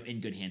be in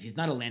good hands. He's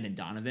not a Landon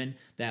Donovan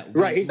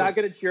he's not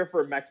going to cheer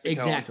for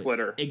Mexico on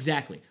Twitter.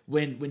 Exactly.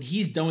 When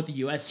he's done with the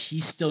U.S.,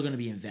 he's still going to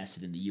be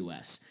invested in the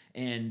U.S.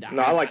 And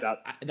I like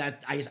that.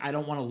 I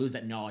don't want to lose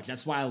that knowledge.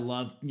 That's why I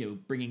love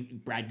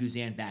bringing Brad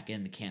Guzan back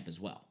in the camp as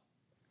well.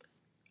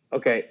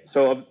 Okay,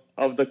 so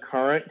of the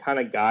current kind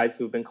of guys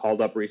who've been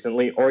called up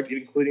recently, or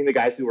including the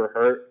guys who were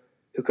hurt,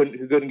 who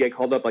couldn't get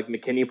called up, like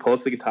McKinney,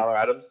 Pulisic, and Tyler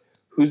Adams,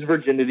 whose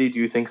virginity do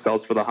you think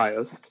sells for the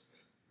highest?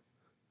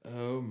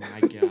 Oh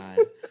my God!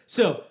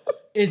 So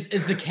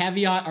is the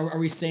caveat? Are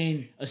we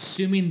saying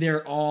assuming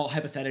they're all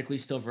hypothetically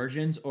still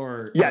virgins,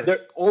 or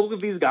all of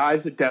these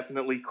guys that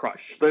definitely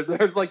crush. There's no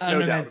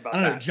doubt about that.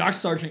 I don't know. Josh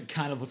Sargent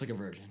kind of looks like a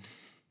virgin.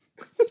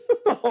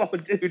 Oh,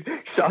 dude,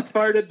 shots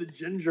fired at the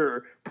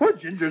ginger. Poor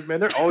gingers, man.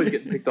 They're always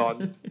getting picked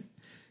on.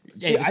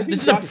 Hey,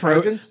 this is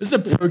a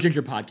pro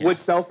ginger podcast. Would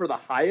sell for the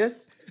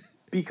highest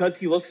because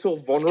he looks so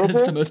vulnerable.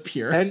 Because it's the most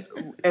pure.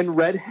 And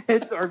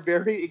redheads are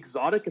very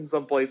exotic in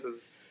some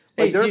places.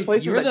 Like there are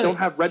places that don't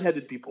have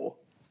redheaded people.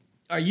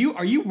 Are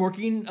you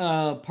working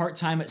part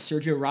time at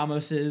Sergio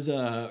Ramos's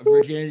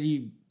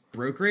virginity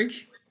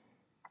brokerage?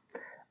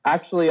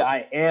 Actually,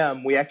 I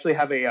am. We actually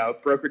have a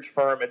brokerage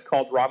firm. It's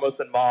called Ramos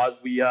and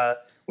Moz.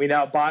 We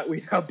now buy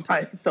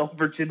and sell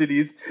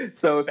virginities.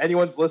 So if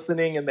anyone's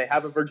listening and they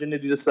have a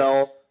virginity to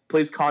sell,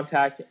 please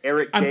contact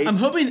Eric Gates. I'm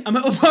hoping.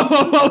 Whoa.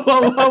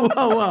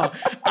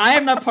 I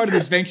am not part of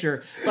this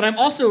venture, but I'm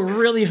also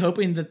really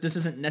hoping that this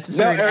isn't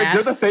necessary. No, Eric,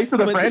 you're the face of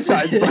the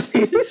franchise.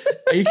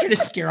 Are you trying to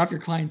scare off your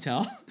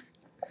clientele?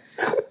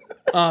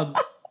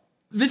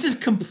 This is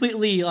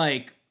completely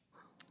like.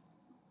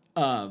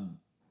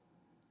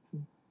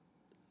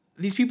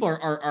 These people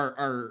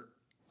are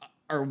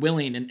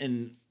willing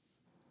and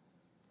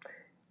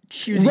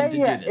choosing to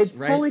do this,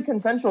 it's right? fully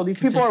consensual. These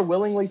people are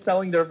willingly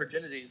selling their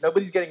virginities.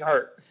 Nobody's getting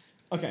hurt.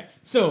 Okay,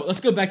 so let's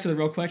go back to the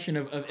real question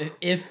of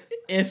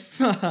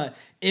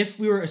if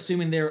we were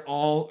assuming they're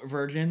all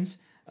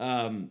virgins,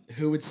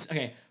 who would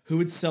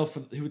sell for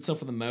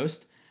the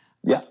most?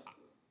 Yeah,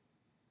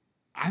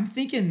 I'm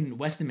thinking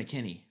Weston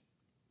McKennie.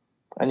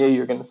 I knew you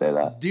were going to say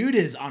that. Dude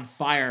is on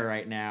fire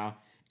right now,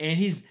 and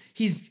he's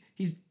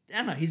I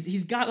don't know.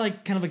 He's got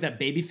like kind of like that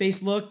baby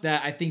face look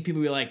that I think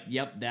people would be like,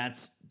 "Yep,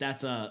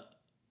 that's a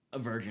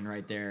virgin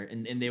right there,"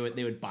 and they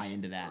would buy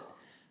into that.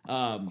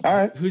 All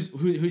right.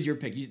 Who's your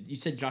pick? You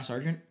said Josh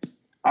Sargent?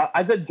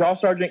 I said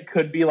Josh Sargent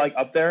could be like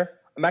up there.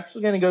 I'm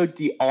actually going to go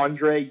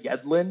DeAndre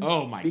Yedlin.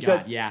 Oh my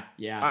God! Yeah.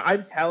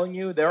 I'm telling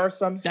you, there are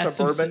some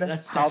suburban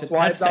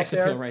housewives out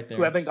there, right there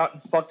who haven't gotten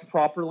fucked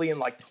properly in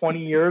like 20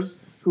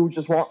 years. Who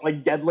just want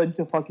like Yedlin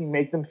to fucking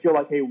make them feel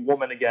like a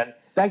woman again.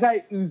 That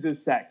guy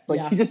oozes sex.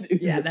 Like he just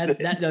oozes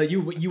it. No,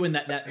 you win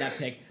that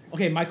pick.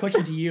 Okay, my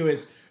question to you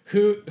is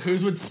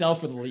whose would sell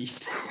for the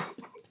least?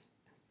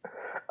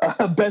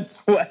 Ben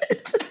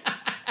Sweat.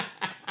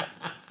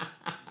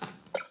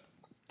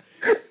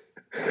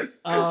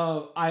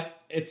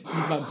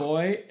 He's my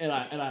boy and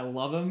I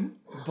love him,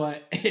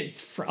 but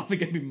it's probably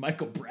gonna be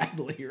Michael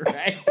Bradley,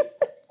 right?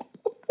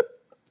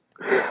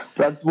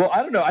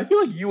 I don't know. I feel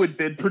like you would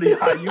bid pretty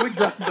high. You would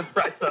drive the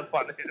price up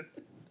on him.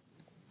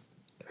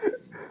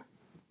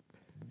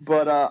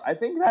 But I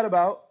think that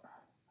about,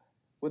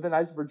 with a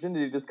nice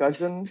virginity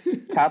discussion,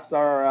 caps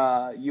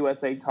our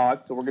USA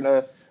talk. So we're going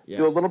to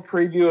do a little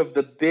preview of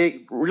the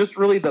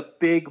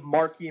big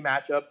marquee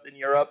matchups in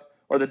Europe,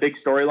 or the big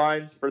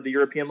storylines for the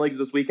European leagues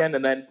this weekend.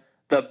 And then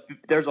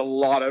there's a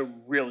lot of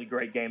really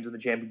great games in the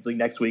Champions League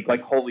next week.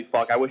 Like, holy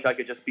fuck, I wish I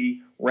could just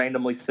be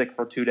randomly sick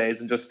for 2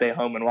 days and just stay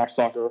home and watch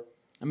soccer.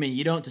 I mean,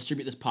 you don't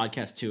distribute this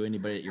podcast to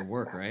anybody at your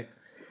work, right?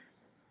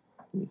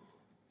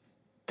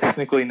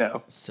 Technically,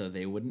 no. So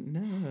they wouldn't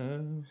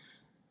know.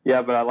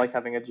 Yeah, but I like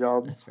having a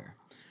job. That's fair.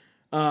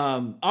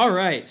 All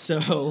right, so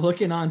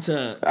looking on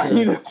to... I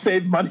need to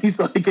save money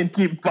so I can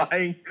keep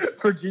buying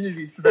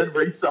virginities to then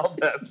resell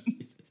them.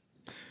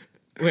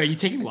 Wait, are you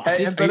taking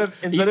losses? Are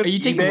you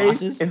taking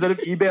losses? Instead of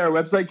eBay, our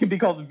website can be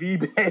called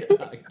VBay. Oh,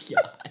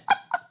 God.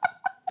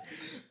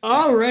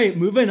 All right,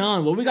 moving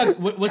on. What we got?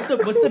 What's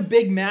the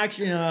big match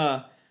in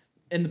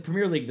the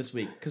Premier League this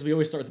week? Because we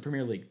always start with the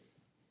Premier League.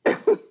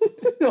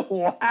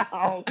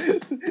 Wow,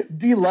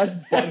 be less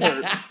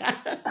butthurt.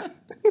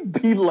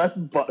 be less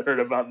butthurt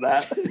about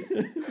that.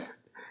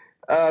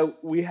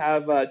 We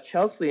have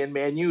Chelsea and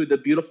Man U, the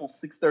beautiful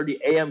 6:30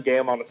 a.m.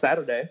 game on a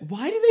Saturday.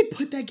 Why do they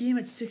put that game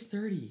at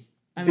 6:30?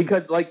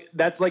 Because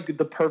that's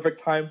the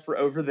perfect time for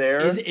over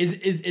there. Is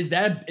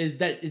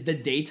the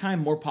daytime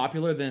more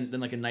popular than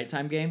like a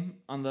nighttime game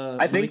on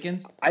the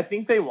weekends? I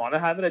think they want to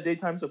have it at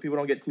daytime so people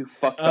don't get too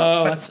fucked up.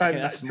 Oh, that's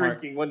smart.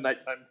 Drinking when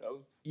nighttime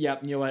comes.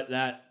 Yep, you know what?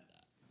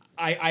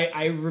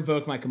 I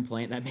revoke my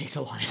complaint. That makes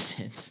a lot of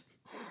sense.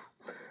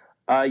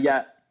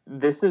 Yeah,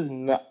 this is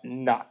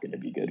not going to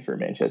be good for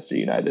Manchester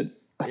United.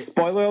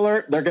 Spoiler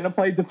alert: they're going to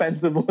play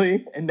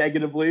defensively and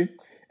negatively,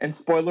 and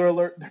spoiler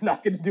alert: they're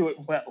not going to do it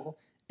well.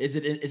 Is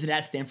it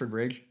at Stamford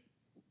Bridge?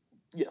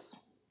 Yes.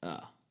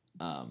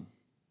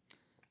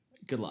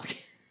 Good luck.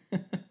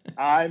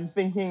 I'm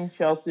thinking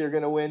Chelsea are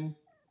going to win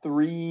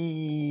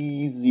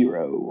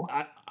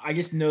 3-0. I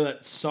just know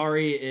that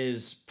Sarri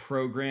is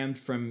programmed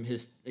from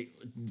his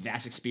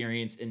vast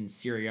experience in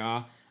Serie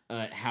A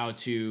how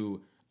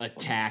to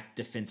attack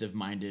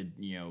defensive-minded,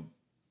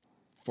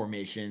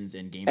 formations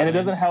and game plans. And it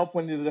doesn't help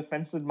when the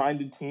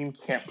defensive-minded team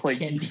can't play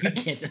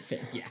defense. Can't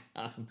defend, yeah.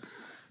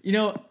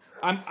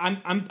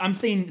 I'm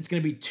saying it's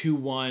going to be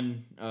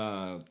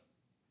 2-1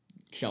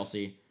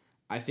 Chelsea.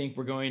 I think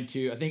we're going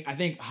to. I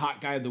think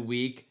hot guy of the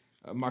week,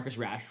 Marcus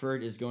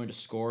Rashford, is going to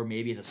score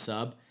maybe as a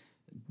sub,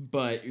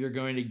 but you're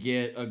going to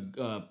get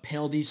a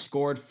penalty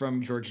scored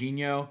from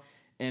Jorginho,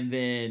 and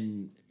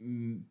then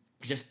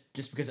just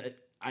because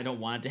I don't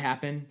want it to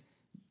happen,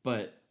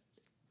 but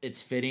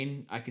it's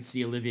fitting. I could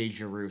see Olivier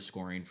Giroud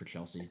scoring for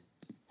Chelsea.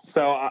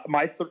 So I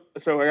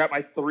got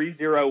my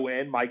 3-0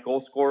 win. My goal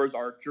scorers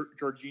are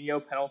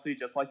Jorginho penalty,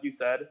 just like you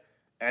said,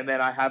 and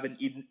then I have an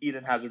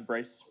Eden Hazard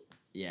brace.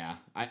 Yeah,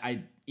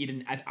 I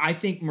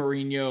think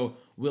Mourinho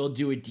will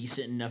do a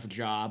decent enough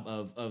job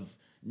of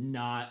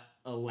not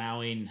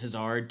allowing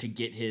Hazard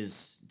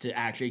to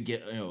actually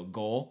get a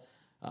goal.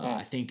 I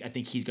think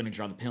he's going to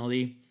draw the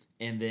penalty,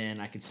 and then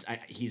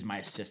he's my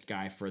assist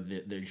guy for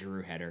the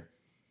Giroud header.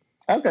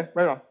 Okay,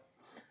 right on.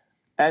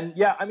 And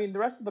yeah, I mean the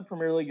rest of the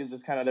Premier League is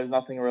just kind of there's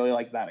nothing really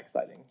like that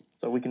exciting.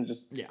 So we can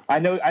just I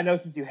know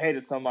since you hate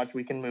it so much,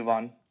 we can move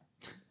on.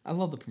 I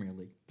love the Premier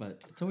League,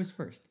 but it's always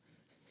first.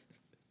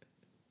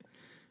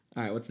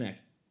 All right, what's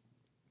next?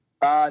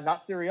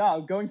 Not Serie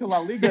A. Going to La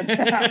Liga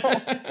now.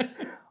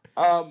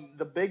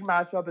 The big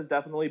matchup is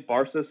definitely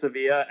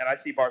Barca-Sevilla, and I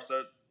see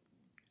Barca.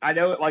 I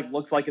know it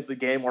looks like it's a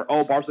game where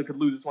Barca could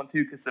lose this one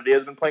too because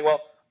Sevilla's been playing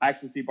well. I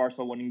actually see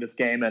Barca winning this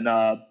game and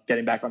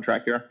getting back on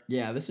track here.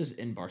 Yeah, this is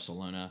in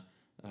Barcelona.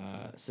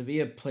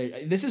 Sevilla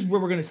played. This is where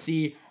we're going to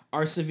see,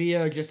 are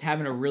Sevilla just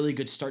having a really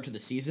good start to the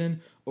season,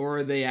 or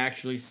are they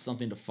actually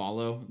something to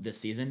follow this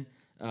season?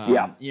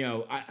 I'm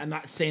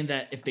not saying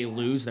that if they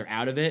lose, they're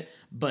out of it,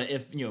 but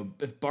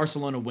if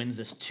Barcelona wins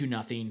this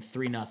 2-0,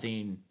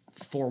 3-0,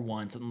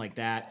 4-1, something like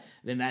that,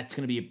 then that's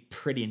going to be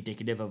pretty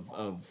indicative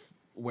of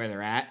where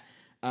they're at.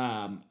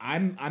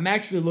 I'm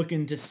actually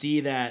looking to see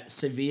that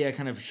Sevilla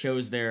kind of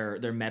shows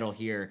their mettle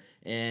here,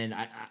 and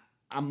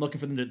I'm looking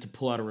for them to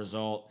pull out a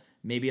result.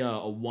 Maybe a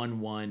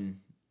 1-1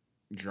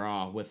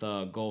 draw with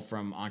a goal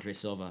from Andre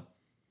Silva.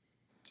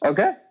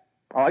 Okay.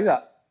 I like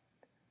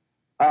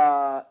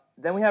that.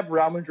 Then we have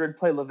Real Madrid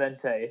play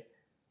Levante.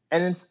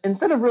 And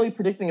instead of really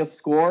predicting a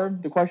score,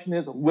 the question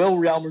is, will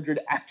Real Madrid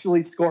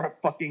actually score a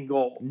fucking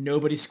goal?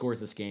 Nobody scores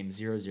this game,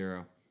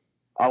 0-0.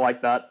 I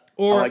like that.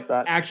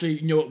 Actually,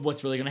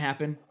 what's really going to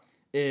happen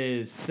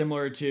is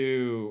similar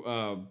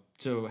to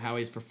how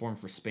he's performed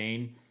for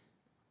Spain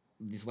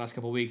these last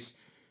couple of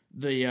weeks.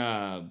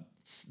 The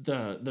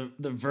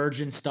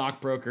virgin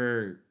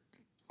stockbroker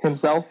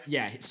himself.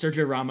 Yeah,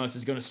 Sergio Ramos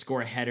is going to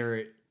score a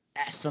header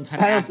sometime.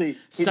 Penalty.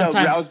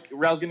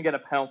 Real's going to get a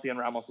penalty and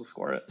Ramos will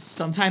score it.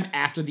 Sometime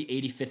after the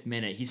 85th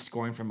minute, he's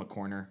scoring from a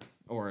corner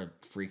or a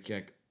free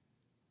kick.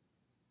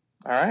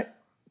 All right.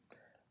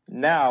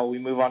 Now we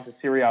move on to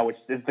Serie A, which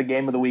is the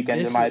game of the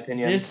weekend, in my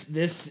opinion.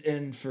 This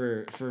and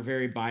for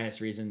very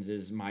biased reasons,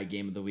 is my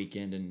game of the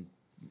weekend and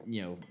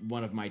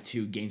one of my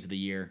 2 games of the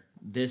year.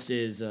 This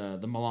is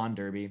the Milan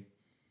Derby.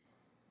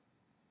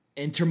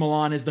 Inter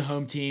Milan is the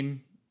home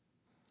team.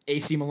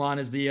 AC Milan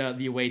is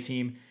the away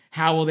team.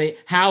 How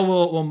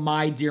will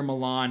my dear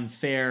Milan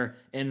fare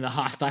in the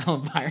hostile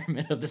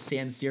environment of the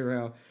San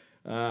Siro?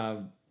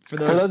 For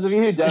those of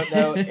you who don't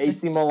know,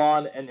 AC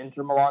Milan and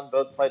Inter Milan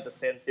both played the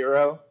San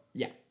Siro.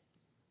 Yeah.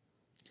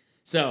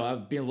 So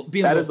I've been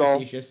a little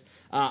facetious.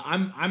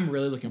 I'm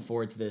really looking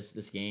forward to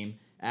this game.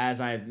 As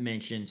I've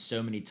mentioned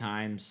so many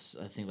times,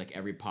 I think like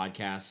every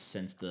podcast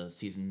since the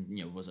season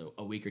was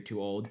a week or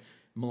 2 old.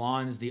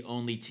 Milan is the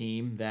only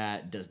team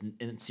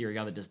in Serie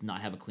A that does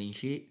not have a clean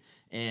sheet,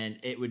 and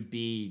it would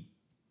be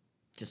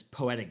just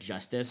poetic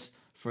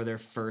justice for their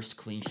first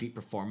clean sheet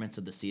performance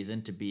of the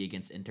season to be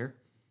against Inter.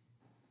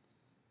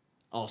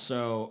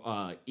 Also,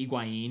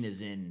 Higuain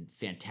is in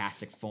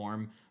fantastic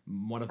form.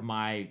 One of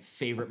my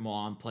favorite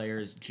Milan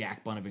players,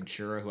 Jack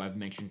Bonaventura, who I've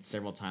mentioned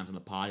several times on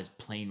the pod, is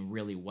playing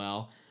really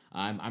well.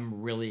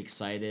 I'm really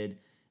excited.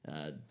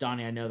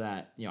 Donnie, I know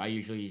that I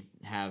usually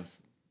have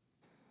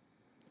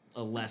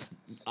a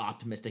less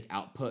optimistic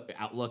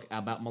outlook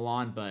about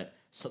Milan, but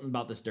something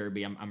about this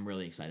derby I'm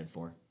really excited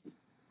for.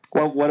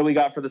 Well, what do we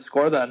got for the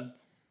score then?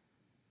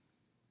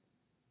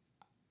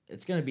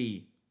 It's going to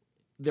be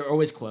they're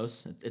always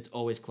close. It's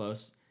always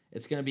close.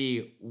 It's going to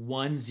be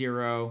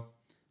 1-0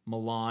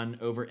 Milan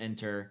over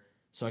Inter.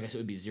 So I guess it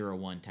would be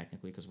 0-1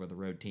 technically because we're the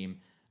road team.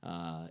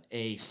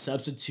 A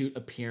substitute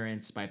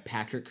appearance by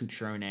Patrick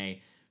Cutrone,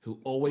 who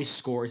always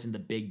scores in the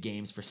big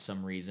games for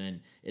some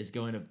reason, is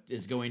going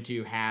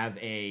to have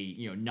a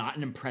not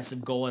an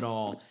impressive goal at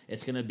all.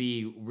 It's going to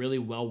be really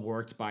well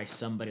worked by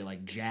somebody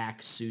like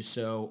Jack,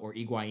 Suso, or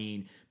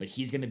Higuain, but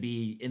he's going to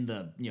be in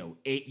the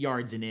 8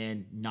 yards and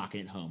in,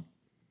 knocking it home.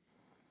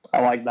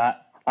 I like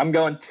that. I'm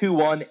going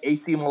 2-1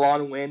 AC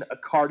Milan win.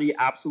 Icardi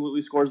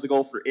absolutely scores the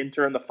goal for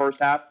Inter in the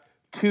first half.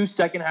 2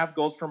 second half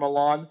goals for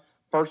Milan.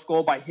 First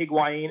goal by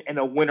Higuain and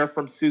a winner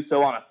from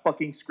Suso on a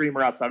fucking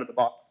screamer outside of the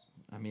box.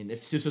 I mean,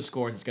 if Suso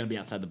scores, it's going to be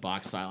outside the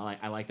box. So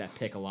I like that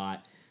pick a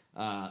lot.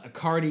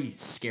 Icardi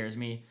scares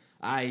me.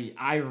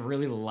 I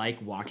really like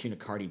watching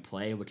Icardi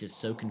play, which is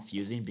so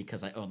confusing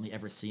because I only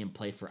ever see him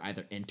play for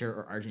either Inter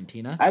or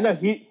Argentina. I know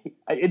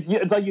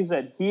it's like you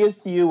said. He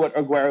is to you what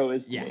Aguero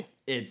is to me.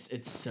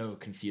 It's so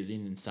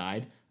confusing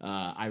inside.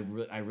 I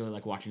really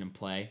like watching him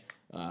play,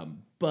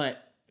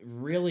 but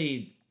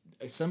really,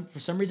 for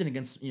some reason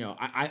against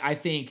I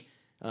think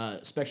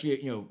especially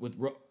with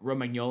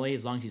Romagnoli,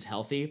 as long as he's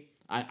healthy,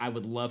 I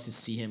would love to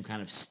see him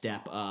kind of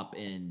step up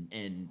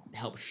and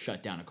help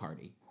shut down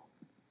Icardi.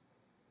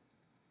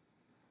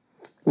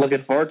 Looking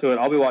forward to it.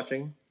 I'll be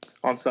watching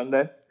on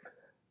Sunday.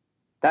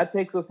 That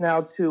takes us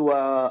now to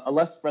a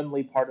less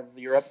friendly part of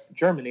Europe,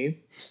 Germany.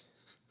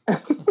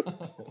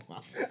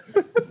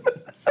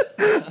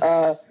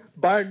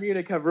 Bayern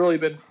Munich have really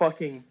been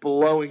fucking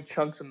blowing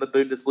chunks in the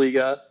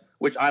Bundesliga,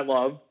 which I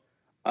love.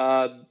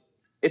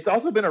 It's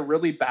also been a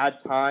really bad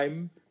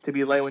time to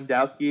be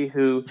Lewandowski,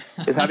 who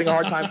is having a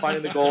hard time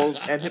finding the goals,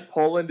 and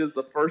Poland is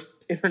the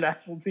first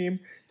international team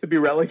to be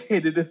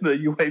relegated in the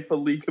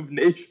UEFA League of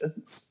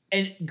Nations.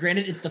 And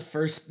granted, this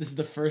is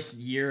the first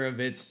year of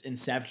its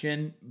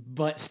inception,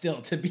 but still,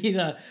 to be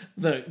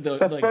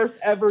the first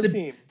ever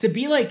team. To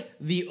be like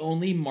the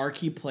only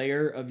marquee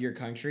player of your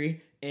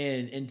country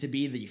and to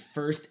be the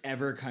first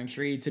ever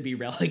country to be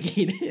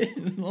relegated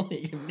in the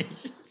League of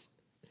Nations.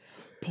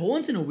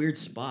 Poland's in a weird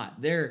spot.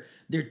 They're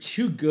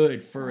too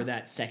good for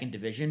that second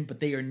division,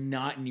 but they are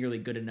not nearly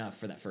good enough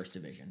for that first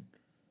division.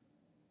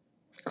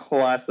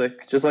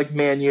 Classic. Just like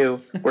Man U.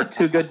 We're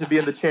too good to be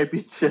in the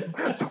championship,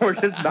 but we're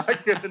just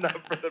not good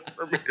enough for the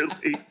Premier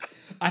League.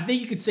 I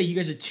think you could say you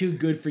guys are too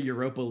good for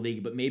Europa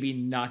League, but maybe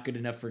not good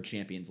enough for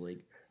Champions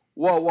League.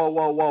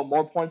 Whoa.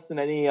 More points than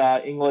any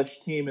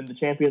English team in the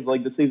Champions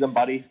League this season,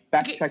 buddy.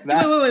 Check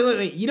that.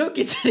 Wait. You don't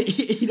get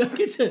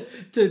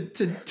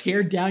to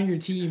tear down your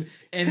team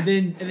and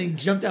then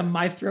jump down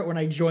my throat when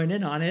I join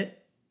in on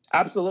it.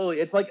 Absolutely.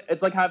 It's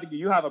like having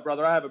you have a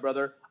brother, I have a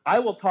brother. I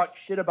will talk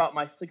shit about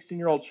my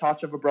 16-year-old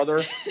chotch of a brother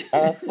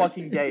all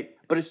fucking day.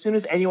 But as soon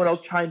as anyone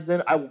else chimes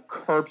in, I will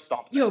curb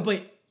stomp them. Yo,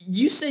 but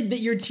you said that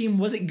your team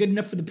wasn't good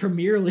enough for the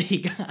Premier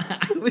League.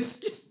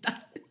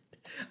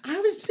 I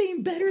was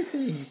saying better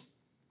things.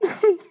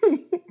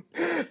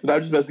 No,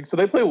 I'm just messing. So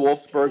they play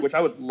Wolfsburg, which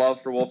I would love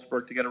for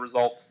Wolfsburg to get a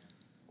result.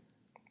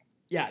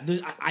 Yeah,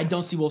 I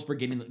don't see Wolfsburg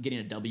getting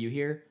a W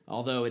here,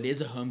 although it is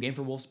a home game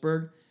for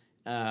Wolfsburg.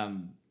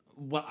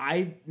 What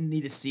I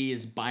need to see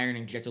is Bayern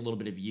inject a little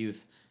bit of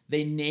youth.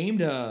 They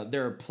named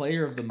their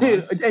player of the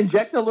month. Dude,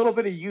 inject a little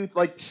bit of youth.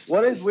 Like,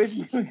 what is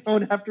with you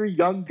going after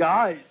young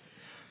guys?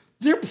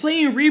 They're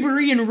playing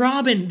Ribéry and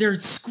Robin. Their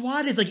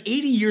squad is like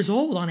 80 years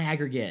old on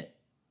aggregate.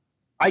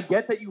 I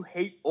get that you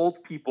hate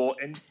old people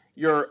and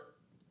you're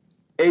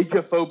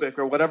ageophobic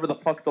or whatever the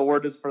fuck the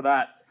word is for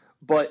that,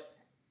 but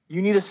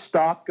you need to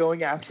stop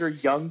going after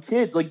young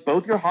kids. Like,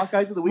 both your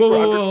Hawkeyes of the week were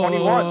under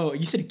 21. Whoa.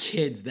 You said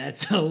kids.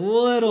 That's a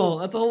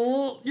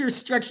little. You're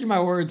stretching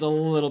my words a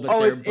little bit.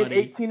 Oh, there, is buddy.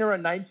 an 18 or a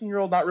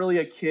 19-year-old not really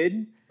a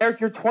kid? Eric,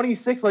 you're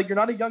 26. Like, you're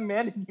not a young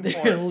man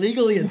anymore. They're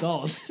legally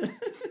adults.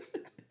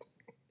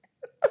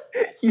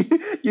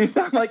 You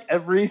sound like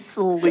every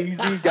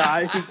sleazy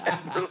guy who's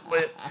ever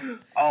lit.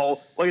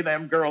 Oh, look at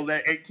them girls.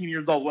 They're 18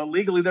 years old. Well,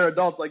 legally they're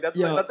adults. Like that's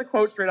a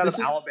quote straight out of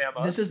Alabama.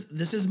 This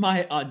is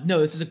my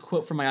this is a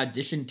quote from my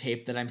audition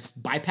tape that I'm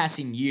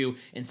bypassing you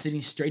and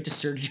sitting straight to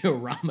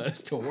Sergio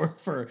Ramos to work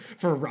for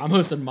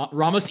Ramos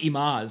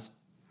Imaz.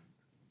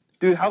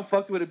 Dude, how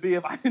fucked would it be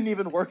if I didn't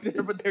even work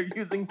there, but they're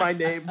using my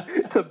name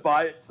to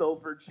buy and sell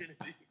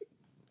virginity?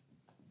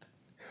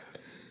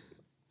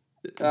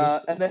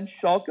 And then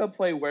Schalke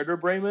play Werder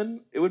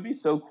Bremen. It would be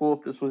so cool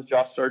if this was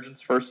Josh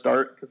Sargent's first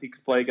start because he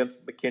could play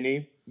against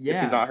McKinney if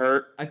he's not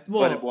hurt.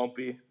 But it won't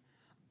be.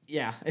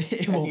 Yeah,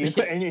 it won't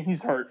be. And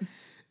he's hurt.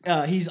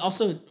 He's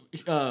also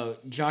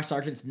Josh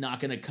Sargent's not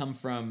going to come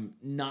from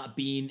not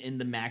being in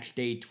the match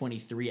day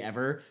 23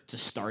 ever to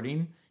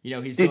starting.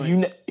 He's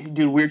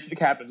dude, weird shit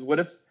happens. What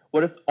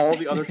What if all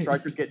the other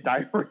strikers get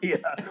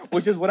diarrhea?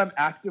 Which is what I'm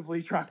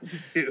actively trying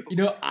to do. You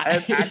know, I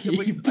am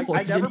actively. I never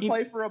poisoning-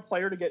 play for a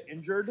player to get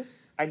injured.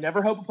 I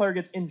never hope a player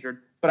gets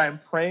injured, but I'm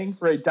praying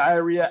for a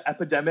diarrhea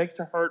epidemic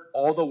to hurt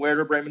all the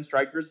Werder Bremen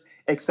strikers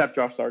except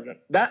Josh Sargent.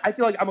 That I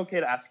feel like I'm okay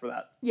to ask for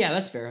that. Yeah,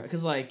 that's fair.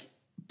 Because, like,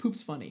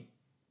 poop's funny.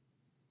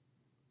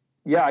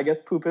 Yeah, I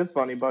guess poop is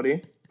funny,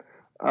 buddy.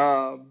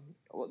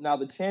 Now,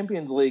 the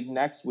Champions League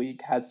next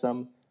week has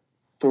some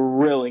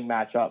thrilling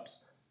matchups.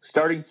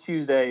 Starting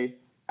Tuesday,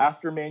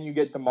 after Man U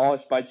get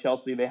demolished by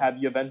Chelsea, they have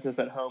Juventus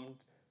at home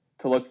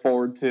to look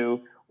forward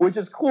to, which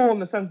is cool in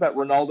the sense that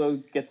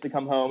Ronaldo gets to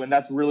come home, and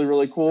that's really,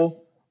 really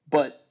cool.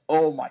 But,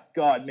 oh my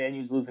God, Man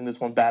U's losing this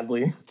one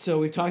badly. So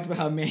we've talked about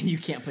how Man U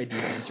can't play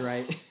defense,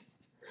 right?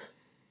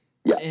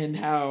 Yeah. And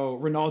how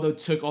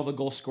Ronaldo took all the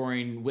goal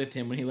scoring with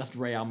him when he left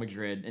Real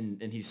Madrid,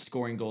 and he's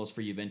scoring goals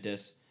for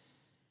Juventus.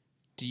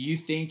 Do you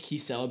think he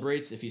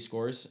celebrates if he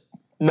scores?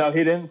 No,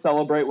 he didn't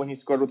celebrate when he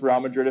scored with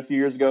Real Madrid a few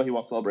years ago. He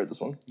won't celebrate this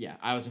one. Yeah,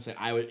 I was gonna say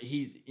I would.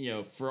 He's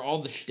for all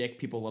the shtick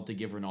people love to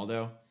give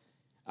Ronaldo,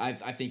 I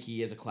think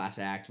he is a class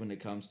act when it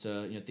comes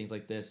to things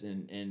like this,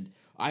 and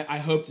I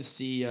hope to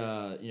see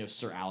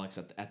Sir Alex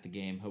at the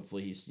game.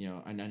 Hopefully he's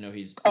I know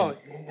he's He'll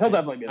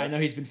definitely be there. I know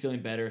he's been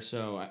feeling better,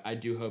 so I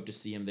do hope to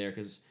see him there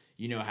because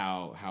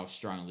how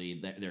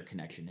strongly their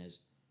connection is.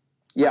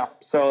 Yeah,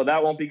 so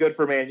that won't be good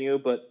for Man U,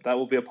 but that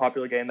will be a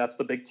popular game. That's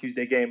the big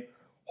Tuesday game.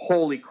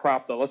 Holy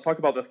crap, though. Let's talk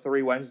about the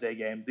 3 Wednesday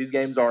games. These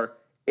games are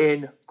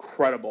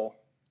incredible.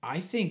 I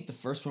think the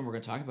first one we're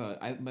going to talk about,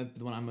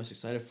 the one I'm most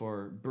excited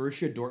for,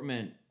 Borussia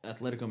Dortmund,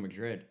 Atletico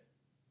Madrid.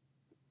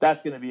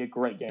 That's going to be a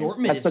great game.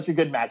 That's such a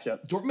good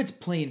matchup. Dortmund's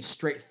playing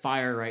straight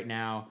fire right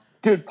now.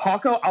 Dude,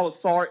 Paco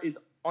Alcácer is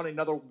on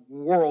another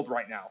world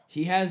right now.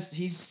 He has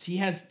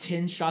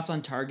 10 shots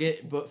on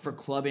target, but for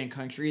club and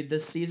country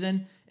this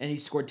season, and he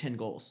scored 10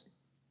 goals.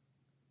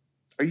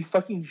 Are you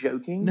fucking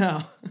joking? No.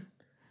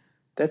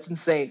 That's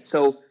insane.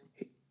 So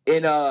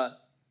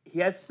he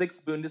has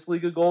 6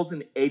 Bundesliga goals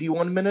in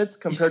 81 minutes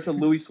compared to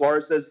Luis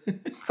Suarez's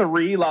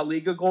 3 La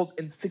Liga goals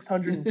in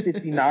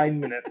 659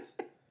 minutes.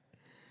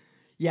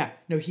 Yeah,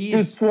 no, Dude,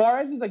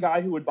 Suarez is a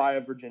guy who would buy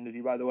a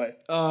virginity, by the way.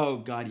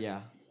 Oh God,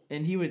 yeah,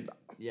 and he would,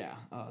 yeah.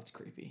 Oh, it's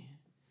creepy.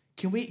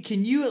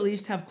 Can you at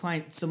least have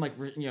some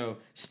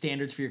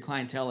standards for your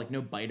clientele, like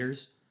no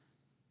biters?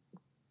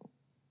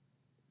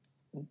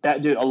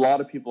 That dude, a lot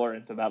of people are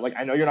into that. Like,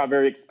 I know you're not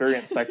very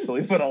experienced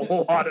sexually, but a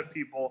lot of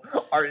people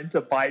are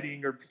into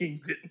biting or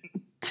being bitten.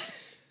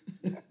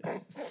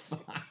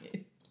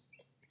 Fine.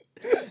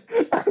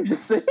 I'm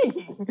just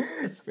saying.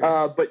 That's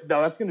fair. But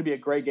no, that's going to be a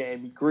great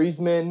game.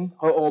 Griezmann.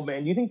 Oh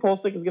man, do you think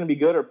Pulisic is going to be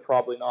good or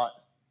probably not?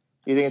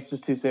 Do you think it's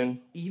just too soon?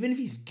 Even if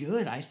he's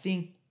good, I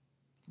think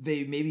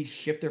they maybe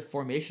shift their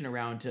formation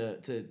around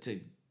to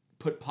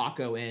put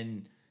Paco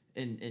in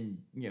and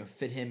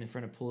fit him in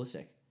front of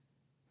Pulisic.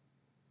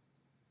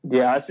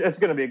 Yeah, it's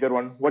going to be a good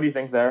one. What do you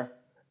think there?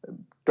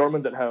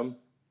 Dortmund's at home.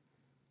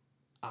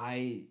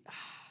 I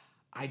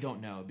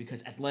don't know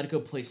because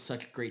Atletico plays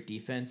such great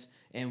defense,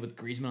 and with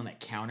Griezmann on that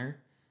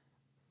counter,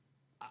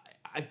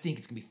 I think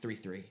it's going to be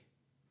 3-3.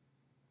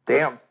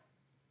 Damn.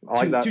 I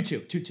like that.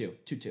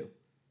 2-2.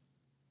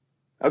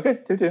 Okay,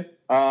 2-2.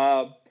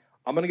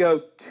 I'm going to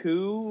go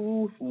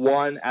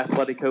 2-1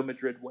 Atletico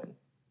Madrid win.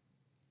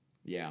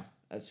 Yeah,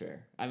 that's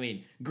fair. I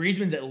mean,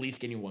 Griezmann's at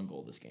least getting 1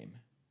 goal this game.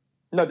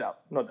 No doubt.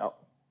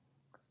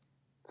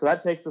 So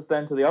that takes us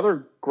then to the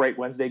other great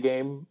Wednesday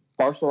game,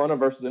 Barcelona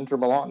versus Inter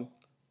Milan.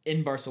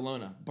 In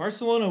Barcelona.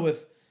 Barcelona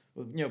with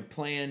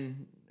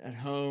playing at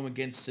home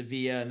against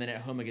Sevilla and then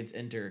at home against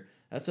Inter.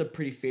 That's a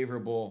pretty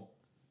favorable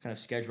kind of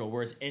schedule.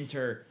 Whereas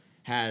Inter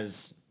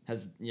has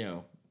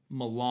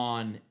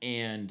Milan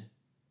and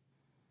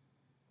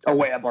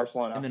away at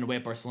Barcelona. And then away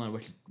at Barcelona,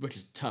 which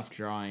is tough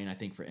drawing, I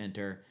think, for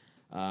Inter.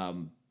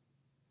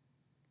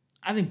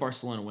 I think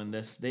Barcelona win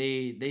this.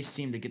 They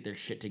seem to get their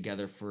shit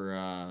together for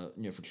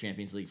for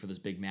Champions League for those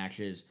big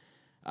matches.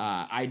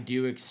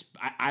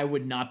 I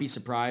would not be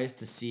surprised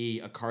to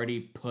see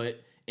Icardi put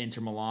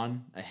Inter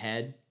Milan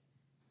ahead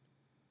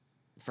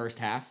first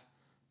half.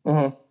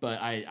 Mm-hmm.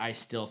 But I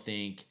still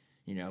think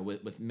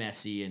with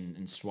Messi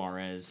and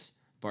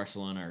Suarez,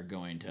 Barcelona are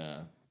going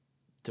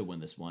to win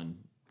this one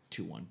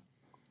 2-1.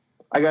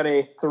 I got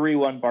a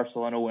 3-1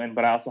 Barcelona win,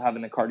 but I also have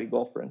an Icardi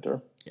goal for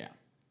Inter. Yeah.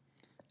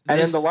 And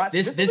then the last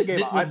this is the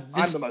game I'm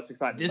the most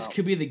excited This about.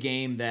 could be the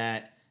game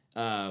that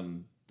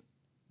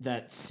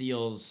that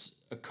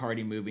seals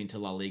Icardi moving to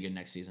La Liga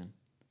next season.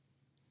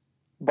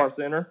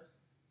 Barca Inter?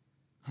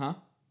 Huh?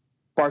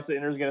 Barca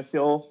Inter is going to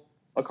seal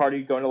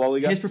Icardi going to La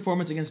Liga? His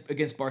performance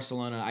against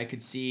Barcelona, I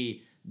could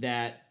see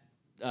that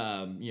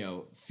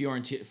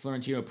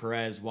Florentino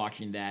Perez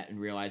watching that and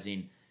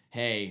realizing,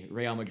 hey,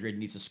 Real Madrid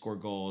needs to score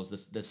goals.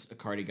 This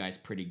Icardi guy's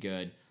pretty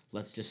good.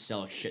 Let's just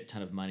sell a shit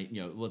ton of money.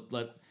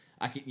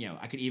 I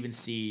could even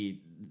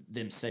see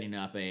them setting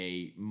up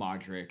a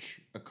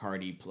Modric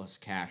Icardi plus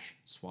cash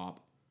swap.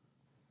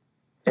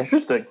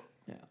 Interesting.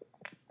 Yeah.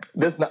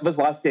 This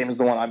last game is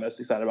the one I'm most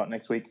excited about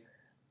next week.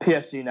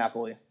 PSG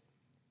Napoli.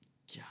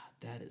 God,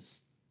 that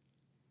is.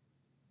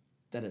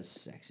 That is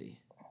sexy.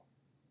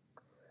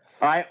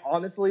 I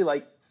honestly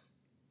like.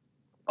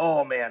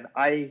 Oh man,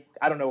 I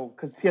don't know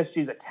because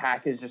PSG's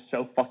attack is just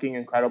so fucking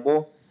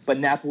incredible, but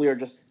Napoli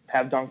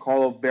have Don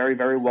Carlo very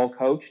very well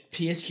coached.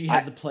 PSG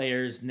has the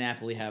players.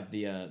 Napoli have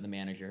the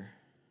manager.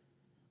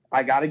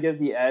 I got to give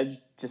the edge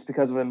just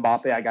because of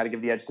Mbappe. I got to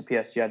give the edge to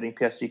PSG. I think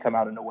PSG come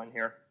out in a win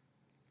here,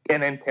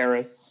 and in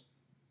Paris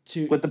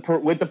with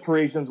the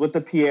Parisians, with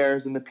the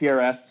Pierres and the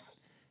Pierrettes.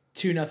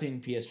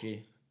 2-0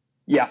 PSG.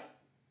 Yeah,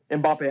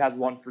 Mbappe has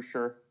one for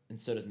sure, and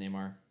so does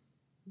Neymar.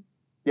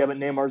 Yeah, but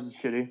Neymar's is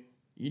shitty.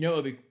 You know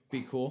it would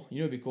be cool. You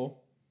know it'd be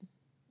cool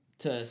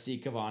to see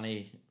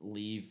Cavani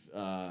leave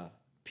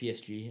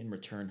PSG and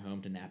return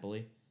home to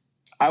Napoli.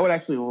 I would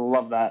actually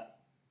love that.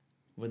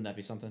 Wouldn't that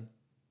be something?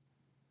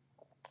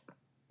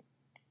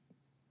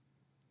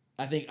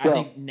 I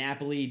think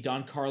Napoli,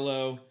 Don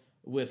Carlo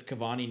with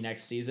Cavani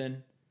next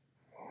season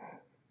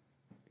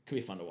could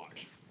be fun to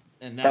watch.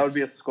 And that would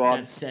be a squad.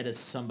 That's said as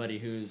somebody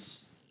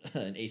who's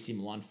an AC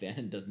Milan fan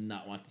and does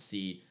not want to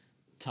see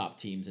top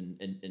teams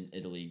in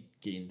Italy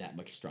getting that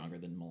much stronger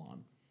than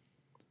Milan.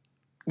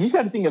 You just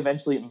got to think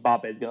eventually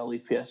Mbappe is going to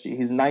leave PSG.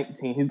 He's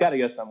 19. He's got to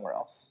go somewhere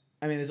else.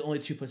 I mean, there's only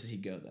 2 places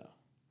he'd go, though,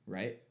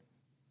 right?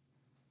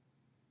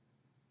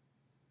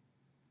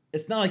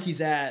 It's not like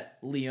he's at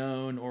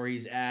Lyon or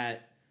he's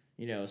at,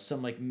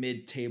 some like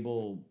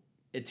mid-table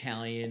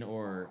Italian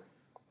or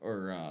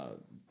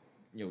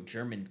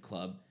German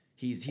club.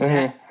 He's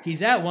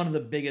at one of the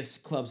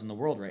biggest clubs in the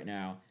world right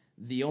now.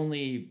 The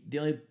only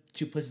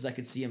 2 places I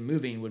could see him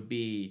moving would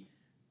be,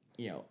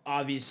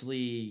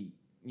 obviously,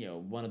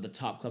 one of the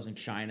top clubs in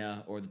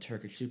China or the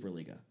Turkish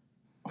Superliga.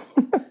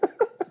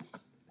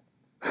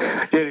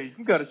 Dude, you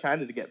can go to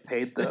China to get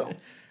paid though.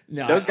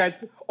 No, those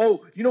guys.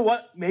 Oh, you know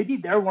what? Maybe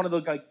they're one of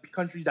the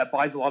countries that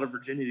buys a lot of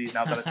virginities.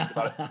 Now that I think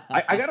about it,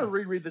 I gotta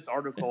reread this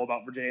article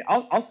about virginity.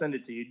 I'll send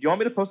it to you. Do you want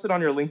me to post it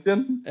on your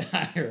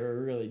LinkedIn? I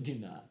really do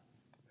not.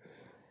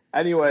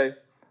 Anyway,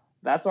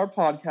 that's our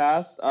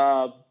podcast.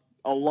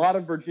 A lot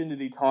of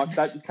virginity talk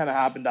that just kind of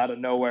happened out of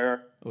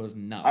nowhere. It was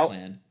not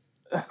planned.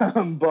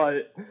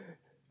 But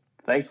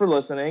thanks for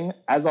listening.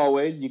 As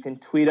always, you can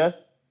tweet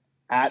us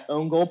at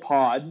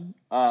OwnGoalPod.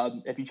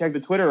 If you check the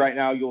Twitter right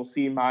now, you'll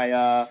see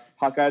my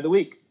hot guy of the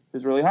week,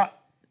 who's really hot.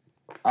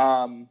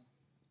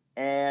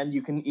 And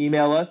you can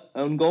email us,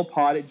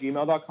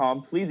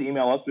 owngoalpod@gmail.com. Please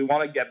email us. We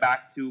want to get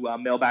back to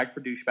mailbag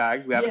for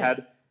douchebags.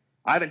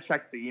 I haven't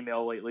checked the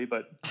email lately,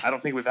 but I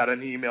don't think we've had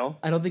any email.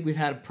 I don't think we've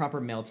had a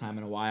proper mail time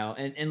in a while.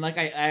 And like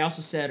I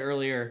also said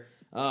earlier,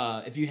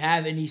 if you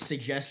have any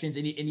suggestions,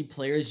 any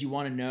players you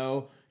want to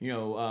know,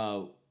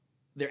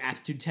 their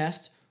aptitude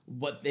test,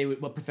 what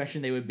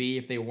profession they would be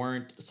if they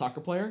weren't a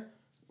soccer player,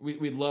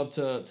 we'd love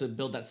to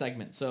build that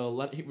segment.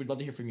 So we'd love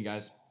to hear from you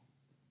guys.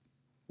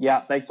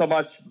 Yeah, thanks so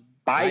much.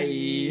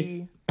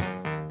 Bye.